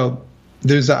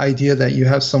 there's the idea that you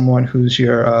have someone who's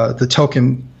the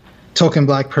token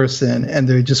Black person, and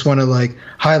they just want to like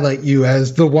highlight you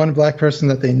as the one Black person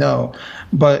that they know.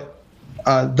 But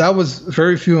that was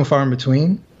very few and far in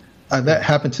between. That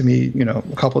happened to me, a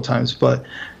couple of times. But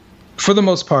for the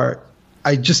most part,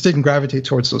 I just didn't gravitate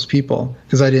towards those people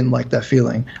because I didn't like that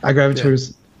feeling. I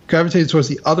gravitated towards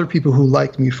the other people who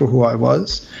liked me for who I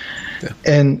was. Yeah.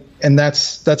 And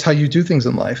that's how you do things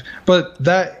in life. But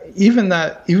even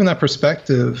that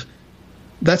perspective,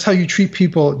 that's how you treat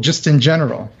people just in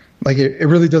general. Like it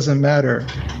really doesn't matter.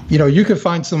 You could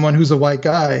find someone who's a white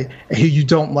guy who you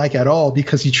don't like at all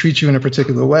because he treats you in a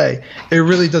particular way. It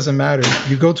really doesn't matter.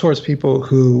 You go towards people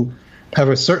who have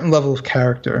a certain level of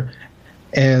character.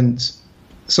 And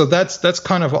so that's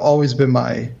kind of always been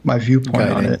my viewpoint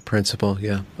guiding on it. Principle,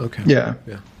 yeah. Okay. Yeah.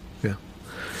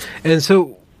 And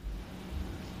so,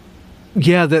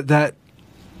 yeah, that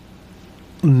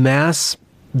mass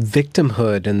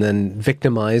victimhood and then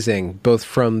victimizing, both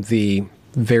from the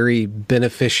very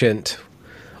beneficent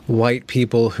white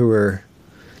people who are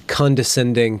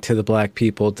condescending to the Black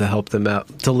people to help them out,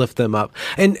 to lift them up.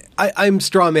 And I'm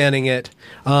straw manning it,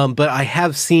 but I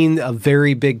have seen a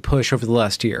very big push over the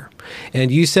last year.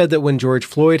 And you said that when George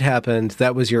Floyd happened,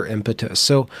 that was your impetus.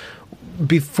 So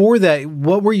before that,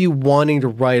 what were you wanting to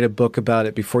write a book about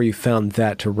it before you found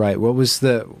that to write? What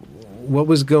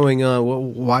was going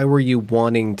on? Why were you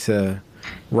wanting to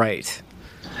write?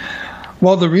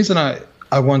 Well, the reason I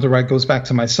wanted to write goes back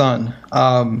to my son.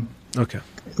 Okay.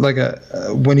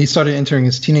 When he started entering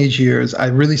his teenage years, I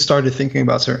really started thinking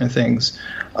about certain things.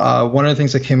 One of the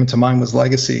things that came into mind was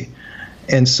legacy.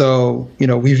 And so,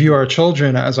 we view our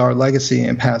children as our legacy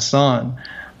and passed on,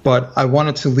 but I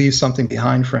wanted to leave something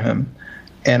behind for him.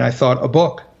 And I thought a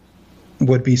book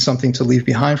would be something to leave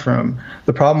behind for him.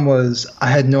 The problem was I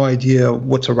had no idea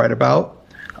what to write about.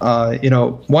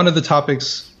 One of the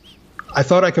topics, I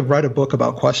thought I could write a book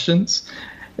about questions.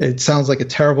 It sounds like a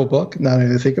terrible book now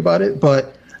that I think about it,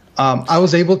 but I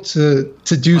was able to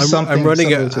do something. I'm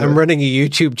running a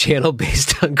YouTube channel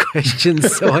based on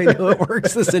questions, so I know it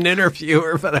works as an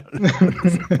interviewer, but I don't know what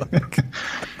it's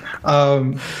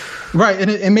like. Right,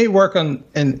 and it may work in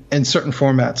certain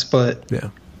formats, but yeah,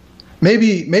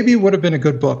 maybe it would have been a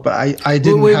good book, but I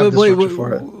didn't have the structure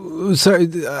for it. Sorry,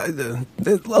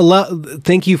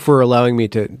 thank you for allowing me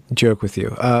to joke with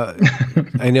you.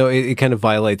 I know it kind of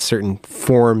violates certain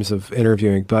forms of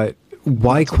interviewing, but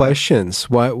why questions?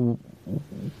 What's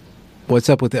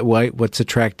up with it? What's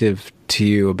attractive to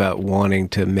you about wanting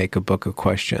to make a book of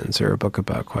questions or a book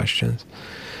about questions?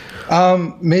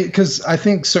 Because I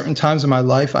think certain times in my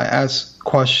life I asked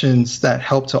questions that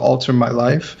helped to alter my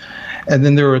life, and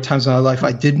then there were times in my life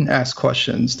I didn't ask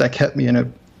questions that kept me in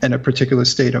a particular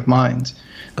state of mind.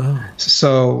 Oh.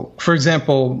 So, for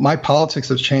example, my politics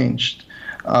have changed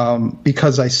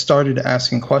because I started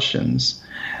asking questions,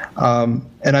 and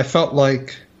I felt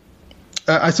like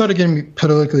I started getting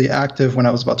politically active when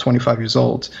I was about 25 years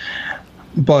old,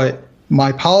 but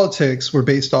my politics were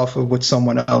based off of what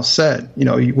someone else said. You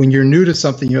know, when you're new to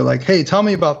something, you're like, hey, tell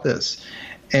me about this.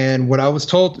 And what I was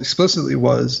told explicitly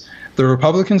was the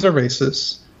Republicans are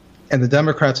racist and the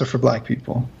Democrats are for black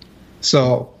people.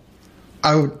 So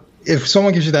if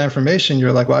someone gives you that information,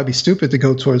 you're like, well, I'd be stupid to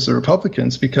go towards the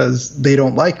Republicans because they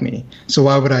don't like me. So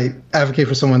why would I advocate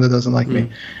for someone that doesn't like me?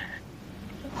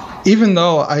 Even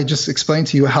though I just explained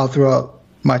to you how throughout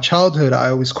my childhood, I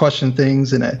always questioned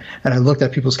things and I looked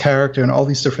at people's character and all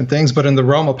these different things. But in the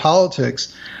realm of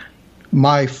politics,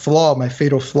 my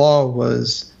fatal flaw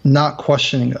was not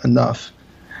questioning enough,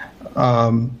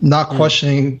 not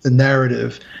questioning the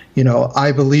narrative. You know,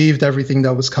 I believed everything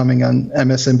that was coming on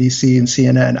MSNBC and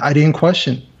CNN. I didn't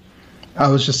question. I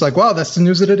was just like, wow, that's the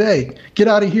news of the day. Get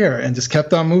out of here, and just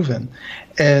kept on moving.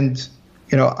 And,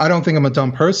 you know, I don't think I'm a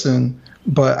dumb person,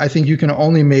 but I think you can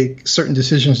only make certain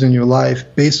decisions in your life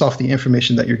based off the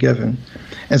information that you're given.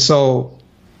 And so,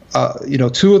 you know,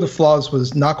 two of the flaws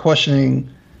was not questioning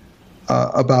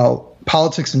about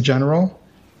politics in general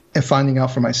and finding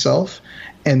out for myself.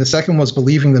 And the second was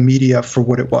believing the media for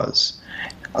what it was.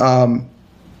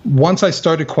 Once I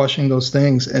started questioning those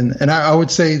things, and I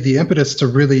would say the impetus to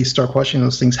really start questioning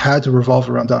those things had to revolve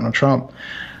around Donald Trump.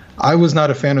 I was not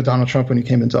a fan of Donald Trump when he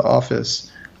came into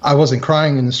office. I wasn't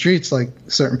crying in the streets like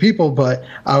certain people, but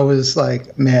I was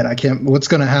like, man, I can't, what's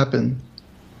going to happen?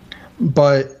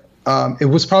 But it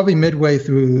was probably midway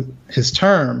through his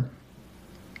term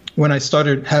when I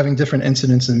started having different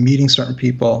incidents and meeting certain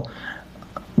people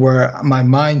where my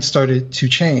mind started to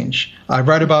change. I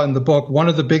write about in the book, one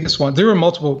of the biggest ones, there were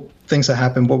multiple things that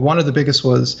happened, but one of the biggest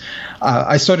was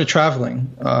I started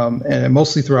traveling, and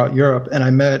mostly throughout Europe, and I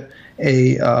met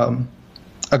a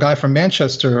guy from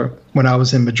Manchester when I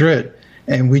was in Madrid,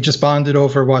 and we just bonded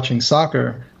over watching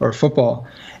soccer or football,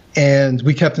 and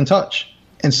we kept in touch.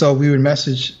 And so we would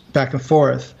message back and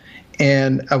forth.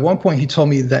 And at one point he told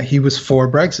me that he was for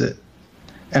Brexit.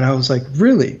 And I was like,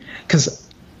 really? Because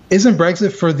isn't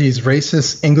Brexit for these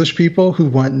racist English people who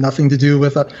want nothing to do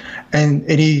with it? And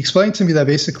he explained to me that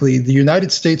basically the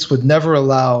United States would never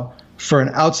allow for an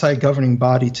outside governing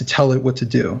body to tell it what to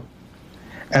do.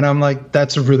 And I'm like,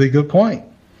 that's a really good point.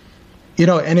 You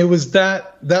know, and it was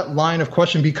that line of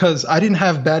question, because I didn't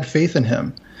have bad faith in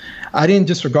him. I didn't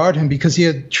disregard him because he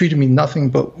had treated me nothing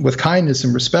but with kindness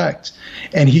and respect.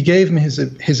 And he gave me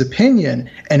his opinion,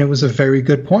 and it was a very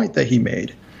good point that he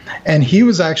made. And he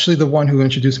was actually the one who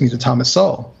introduced me to Thomas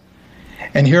Sowell.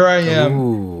 And here I am.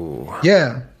 Ooh.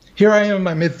 Yeah. Here I am in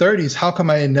my mid-30s. How come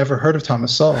I had never heard of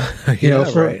Thomas Sowell?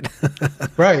 Right.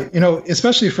 Right. You know,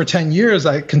 especially for 10 years,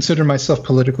 I considered myself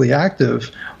politically active,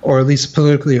 or at least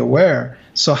politically aware.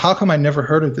 So how come I never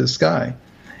heard of this guy?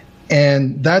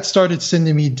 And that started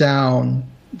sending me down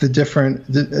the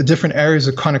different areas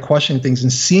of kind of questioning things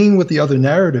and seeing what the other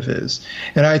narrative is.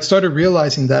 And I started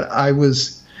realizing that I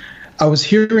was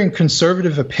hearing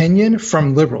conservative opinion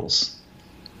from liberals.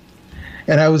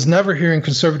 And I was never hearing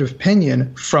conservative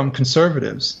opinion from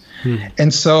conservatives.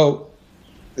 And so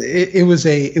it was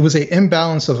a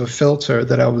imbalance of a filter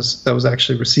that I was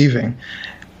actually receiving.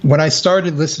 When I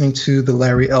started listening to the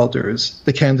Larry Elders,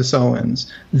 the Candace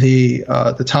Owens, the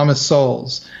Thomas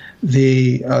Sowells,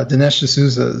 the Dinesh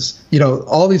D'Souza's, you know,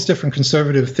 all these different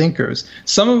conservative thinkers,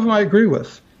 some of them I agree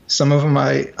with. Some of them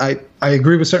I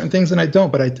agree with certain things and I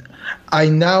don't, but I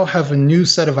now have a new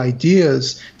set of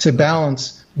ideas to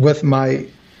balance with my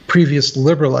previous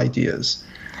liberal ideas.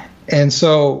 And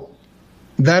so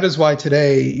that is why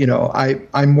today, you know,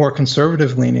 I'm more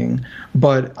conservative leaning,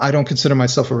 but I don't consider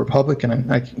myself a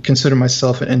Republican. I consider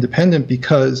myself an independent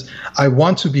because I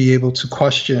want to be able to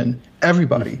question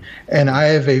everybody. And I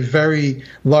have a very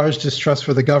large distrust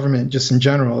for the government just in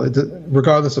general,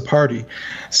 regardless of party.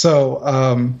 So,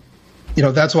 you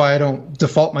know, that's why I don't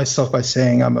default myself by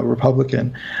saying I'm a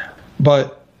Republican.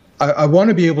 But I want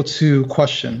to be able to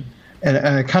question. And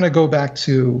I kind of go back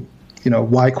to, you know,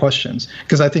 why questions?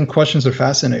 Because I think questions are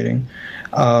fascinating.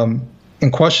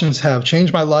 And questions have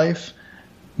changed my life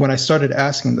when I started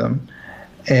asking them.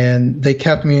 And they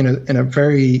kept me in a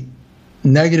very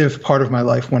negative part of my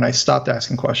life when I stopped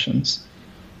asking questions.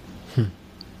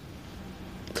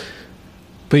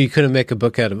 But you couldn't make a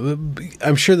book out of it.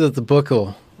 I'm sure that the book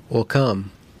will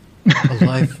come. A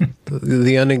life,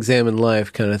 the unexamined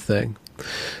life kind of thing.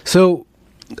 So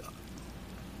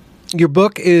your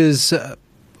book is...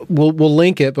 We'll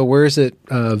link it, but where is it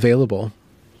available?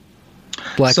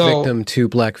 Black Victim to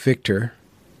Black Victor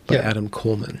by Adam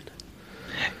Coleman.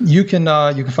 You can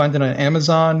find it on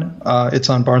Amazon.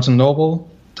 It's on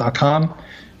BarnesandNoble.com.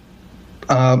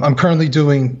 I'm currently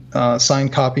doing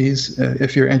signed copies.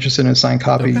 If you're interested in a signed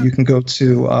copy, you can go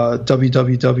to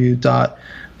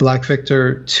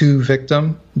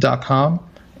www.blackvictor2victim.com,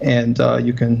 and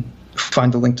you can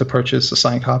find a link to purchase a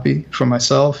signed copy for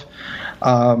myself.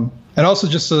 And also,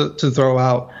 just to throw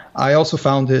out, I also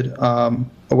founded a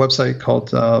website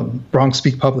called Bronx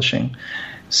Speak Publishing.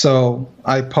 So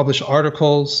I publish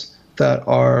articles that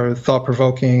are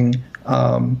thought-provoking,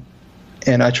 and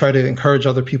I try to encourage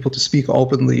other people to speak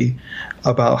openly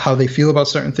about how they feel about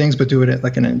certain things, but do it in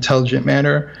like an intelligent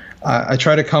manner. I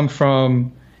try to come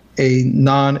from a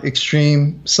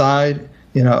non-extreme side.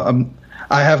 You know,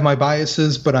 I have my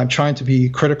biases, but I'm trying to be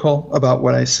critical about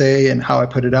what I say and how I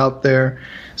put it out there.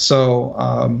 So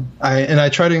I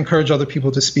try to encourage other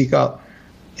people to speak up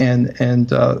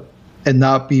and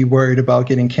not be worried about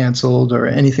getting canceled or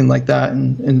anything like that,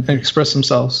 and express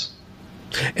themselves.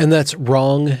 And that's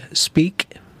Wrong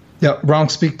Speak? Yeah,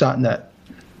 wrongspeak.net.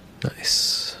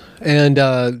 Nice. And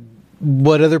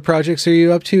what other projects are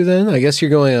you up to then? I guess you're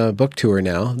going on a book tour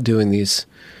now, doing these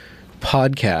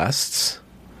podcasts.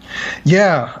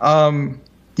 Yeah,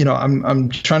 you know, I'm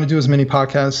trying to do as many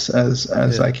podcasts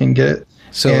as I can get.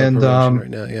 So right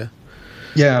now,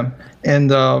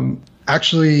 and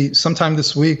actually, sometime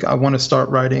this week, I want to start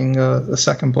writing a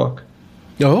second book.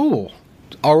 Oh,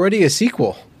 already a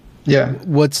sequel. Yeah.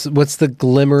 What's the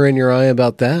glimmer in your eye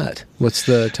about that? What's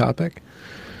the topic?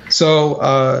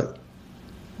 So,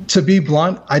 to be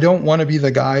blunt, I don't want to be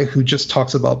the guy who just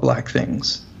talks about Black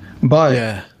things,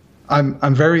 but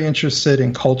I'm very interested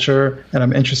in culture, and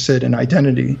I'm interested in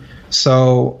identity.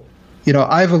 So, you know,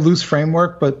 I have a loose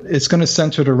framework, but it's going to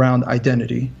center it around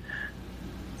identity.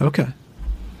 Okay.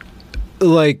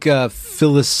 Like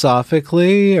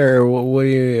philosophically, or what do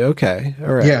you? Okay,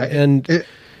 all right. Yeah, and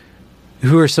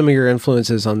who are some of your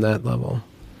influences on that level?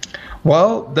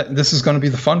 Well, this is going to be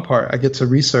the fun part. I get to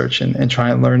research and try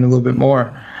and learn a little bit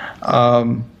more.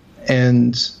 And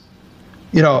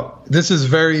you know, this is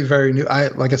very, very new.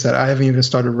 Like I said, I haven't even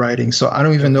started writing, so I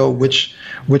don't even know which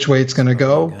way it's going to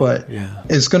go. But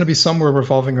it's going to be somewhere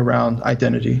revolving around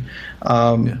identity.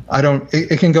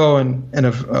 It can go in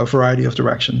a variety of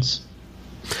directions.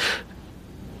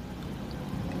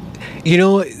 You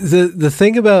know, the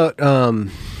thing about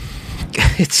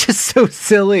it's just so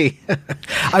silly.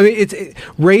 I mean,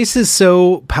 race is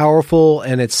so powerful,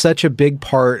 and it's such a big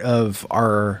part of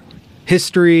our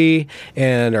history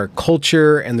and our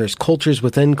culture, and there's cultures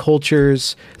within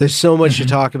cultures. There's so much to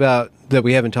talk about that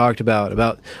we haven't talked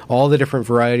about all the different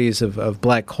varieties of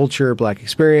Black culture, Black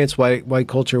experience, white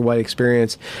culture, white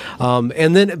experience. But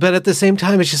at the same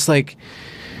time, it's just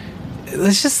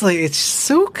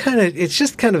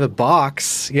kind of a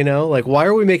box, you know, like, why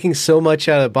are we making so much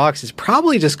out of the box? It's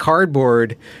probably just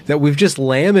cardboard that we've just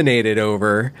laminated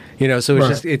over, you know, so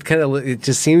it's it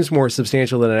just seems more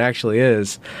substantial than it actually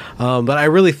is. But I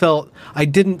really felt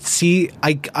I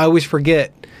always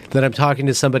forget that I'm talking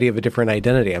to somebody of a different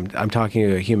identity. I'm talking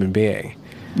to a human being.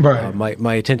 Right.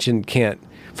 My attention can't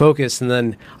focus, and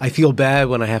then I feel bad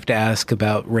when I have to ask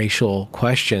about racial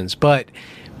questions, but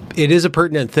it is a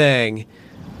pertinent thing,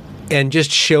 and just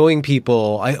showing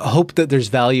people, I hope that there's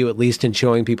value at least in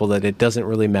showing people that it doesn't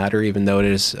really matter, even though it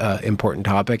is an important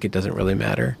topic. It doesn't really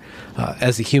matter.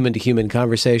 As a human-to-human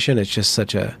conversation, it's just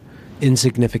such a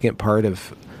insignificant part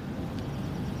of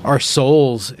our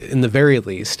souls, in the very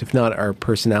least, if not our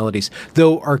personalities.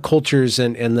 Though our cultures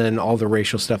and then all the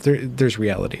racial stuff, there's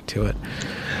reality to it.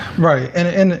 Right,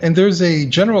 and there's a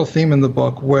general theme in the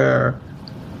book where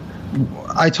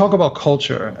I talk about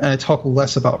culture and I talk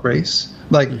less about race.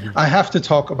 Like, I have to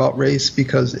talk about race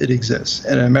because it exists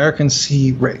and Americans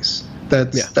see race.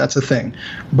 That's a thing.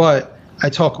 But I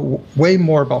talk way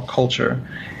more about culture.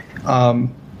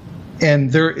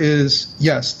 And there is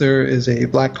a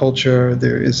black culture,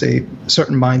 there is a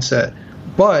certain mindset,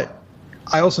 but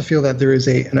I also feel that there is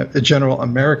a general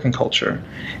American culture,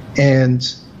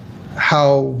 and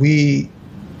how we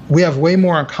have way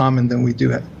more in common than we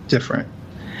do different.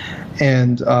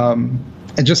 And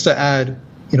just to add,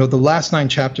 the last 9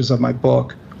 chapters of my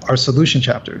book are solution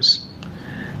chapters.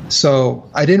 So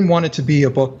I didn't want it to be a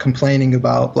book complaining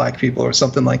about black people or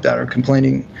something like that, or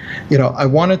complaining. I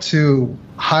wanted to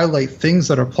highlight things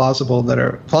that are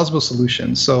plausible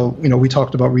solutions. So, we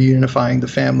talked about reunifying the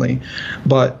family,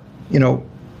 but,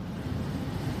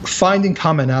 finding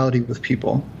commonality with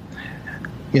people,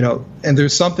 and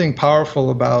there's something powerful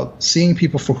about seeing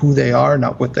people for who they are,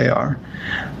 not what they are.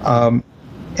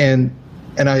 And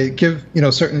I give,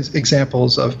 certain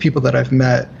examples of people that I've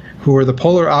met who are the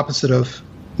polar opposite of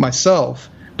myself,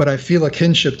 but I feel a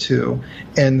kinship to,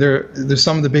 and they're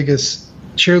some of the biggest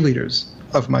cheerleaders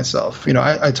of myself.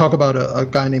 I talk about a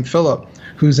guy named Philip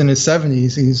who's in his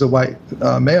 70s. He's a white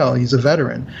male. He's a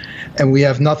veteran, and we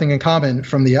have nothing in common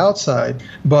from the outside,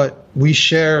 but we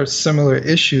share similar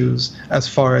issues as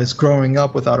far as growing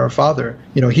up without our father.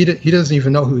 He doesn't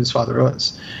even know who his father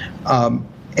was,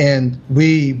 and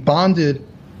we bonded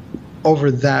over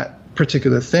that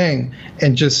particular thing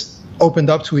and just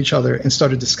opened up to each other and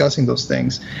started discussing those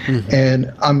things.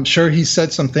 And I'm sure he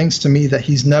said some things to me that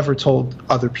he's never told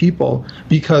other people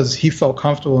because he felt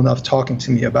comfortable enough talking to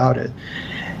me about it.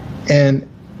 And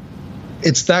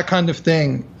it's that kind of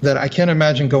thing that I can't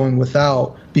imagine going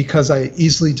without, because I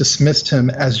easily dismissed him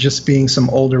as just being some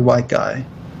older white guy.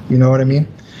 You know what I mean?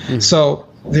 So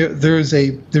there's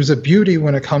a beauty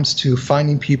when it comes to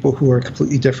finding people who are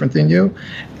completely different than you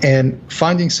and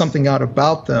finding something out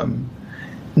about them.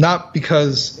 Not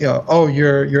because,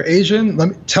 you're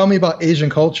Asian, tell me about Asian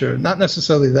culture. Not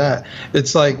necessarily that.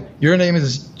 It's like, your name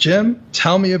is Jim,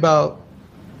 tell me about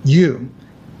you.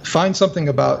 Find something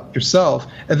about yourself,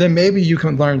 and then maybe you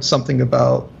can learn something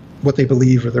about what they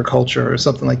believe or their culture or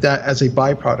something like that as a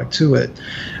byproduct to it.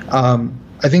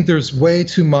 I think there's way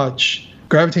too much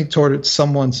gravitating toward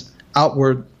someone's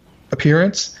outward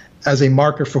appearance as a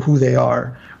marker for who they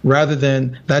are, rather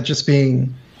than that just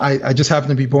being, I just happen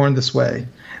to be born this way.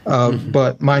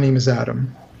 But my name is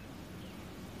Adam.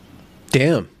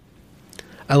 Damn.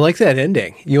 I like that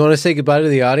ending. You want to say goodbye to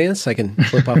the audience? I can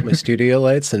flip off my studio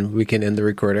lights and we can end the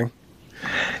recording.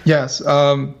 Yes.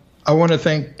 I want to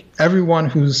thank everyone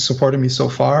who's supported me so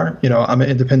far. I'm an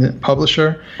independent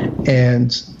publisher,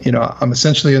 and, I'm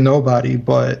essentially a nobody,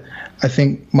 but I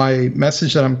think my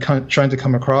message that I'm trying to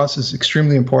come across is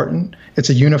extremely important. It's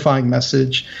a unifying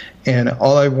message, and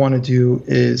all I want to do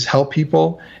is help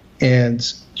people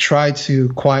and try to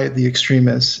quiet the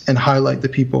extremists and highlight the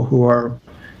people who are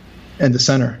in the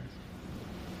center.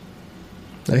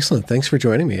 Excellent. Thanks for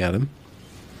joining me, Adam.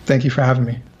 Thank you for having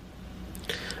me.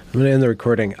 I'm going to end the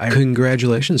recording.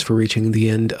 Congratulations for reaching the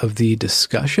end of the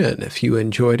discussion. If you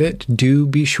enjoyed it, do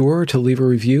be sure to leave a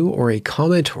review or a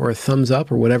comment or a thumbs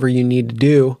up or whatever you need to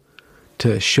do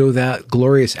to show that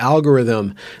glorious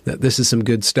algorithm that this is some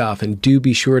good stuff. And do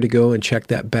be sure to go and check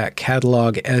that back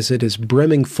catalog, as it is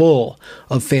brimming full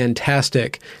of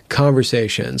fantastic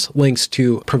conversations. Links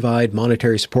to provide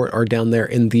monetary support are down there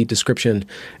in the description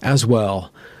as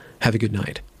well. Have a good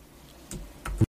night.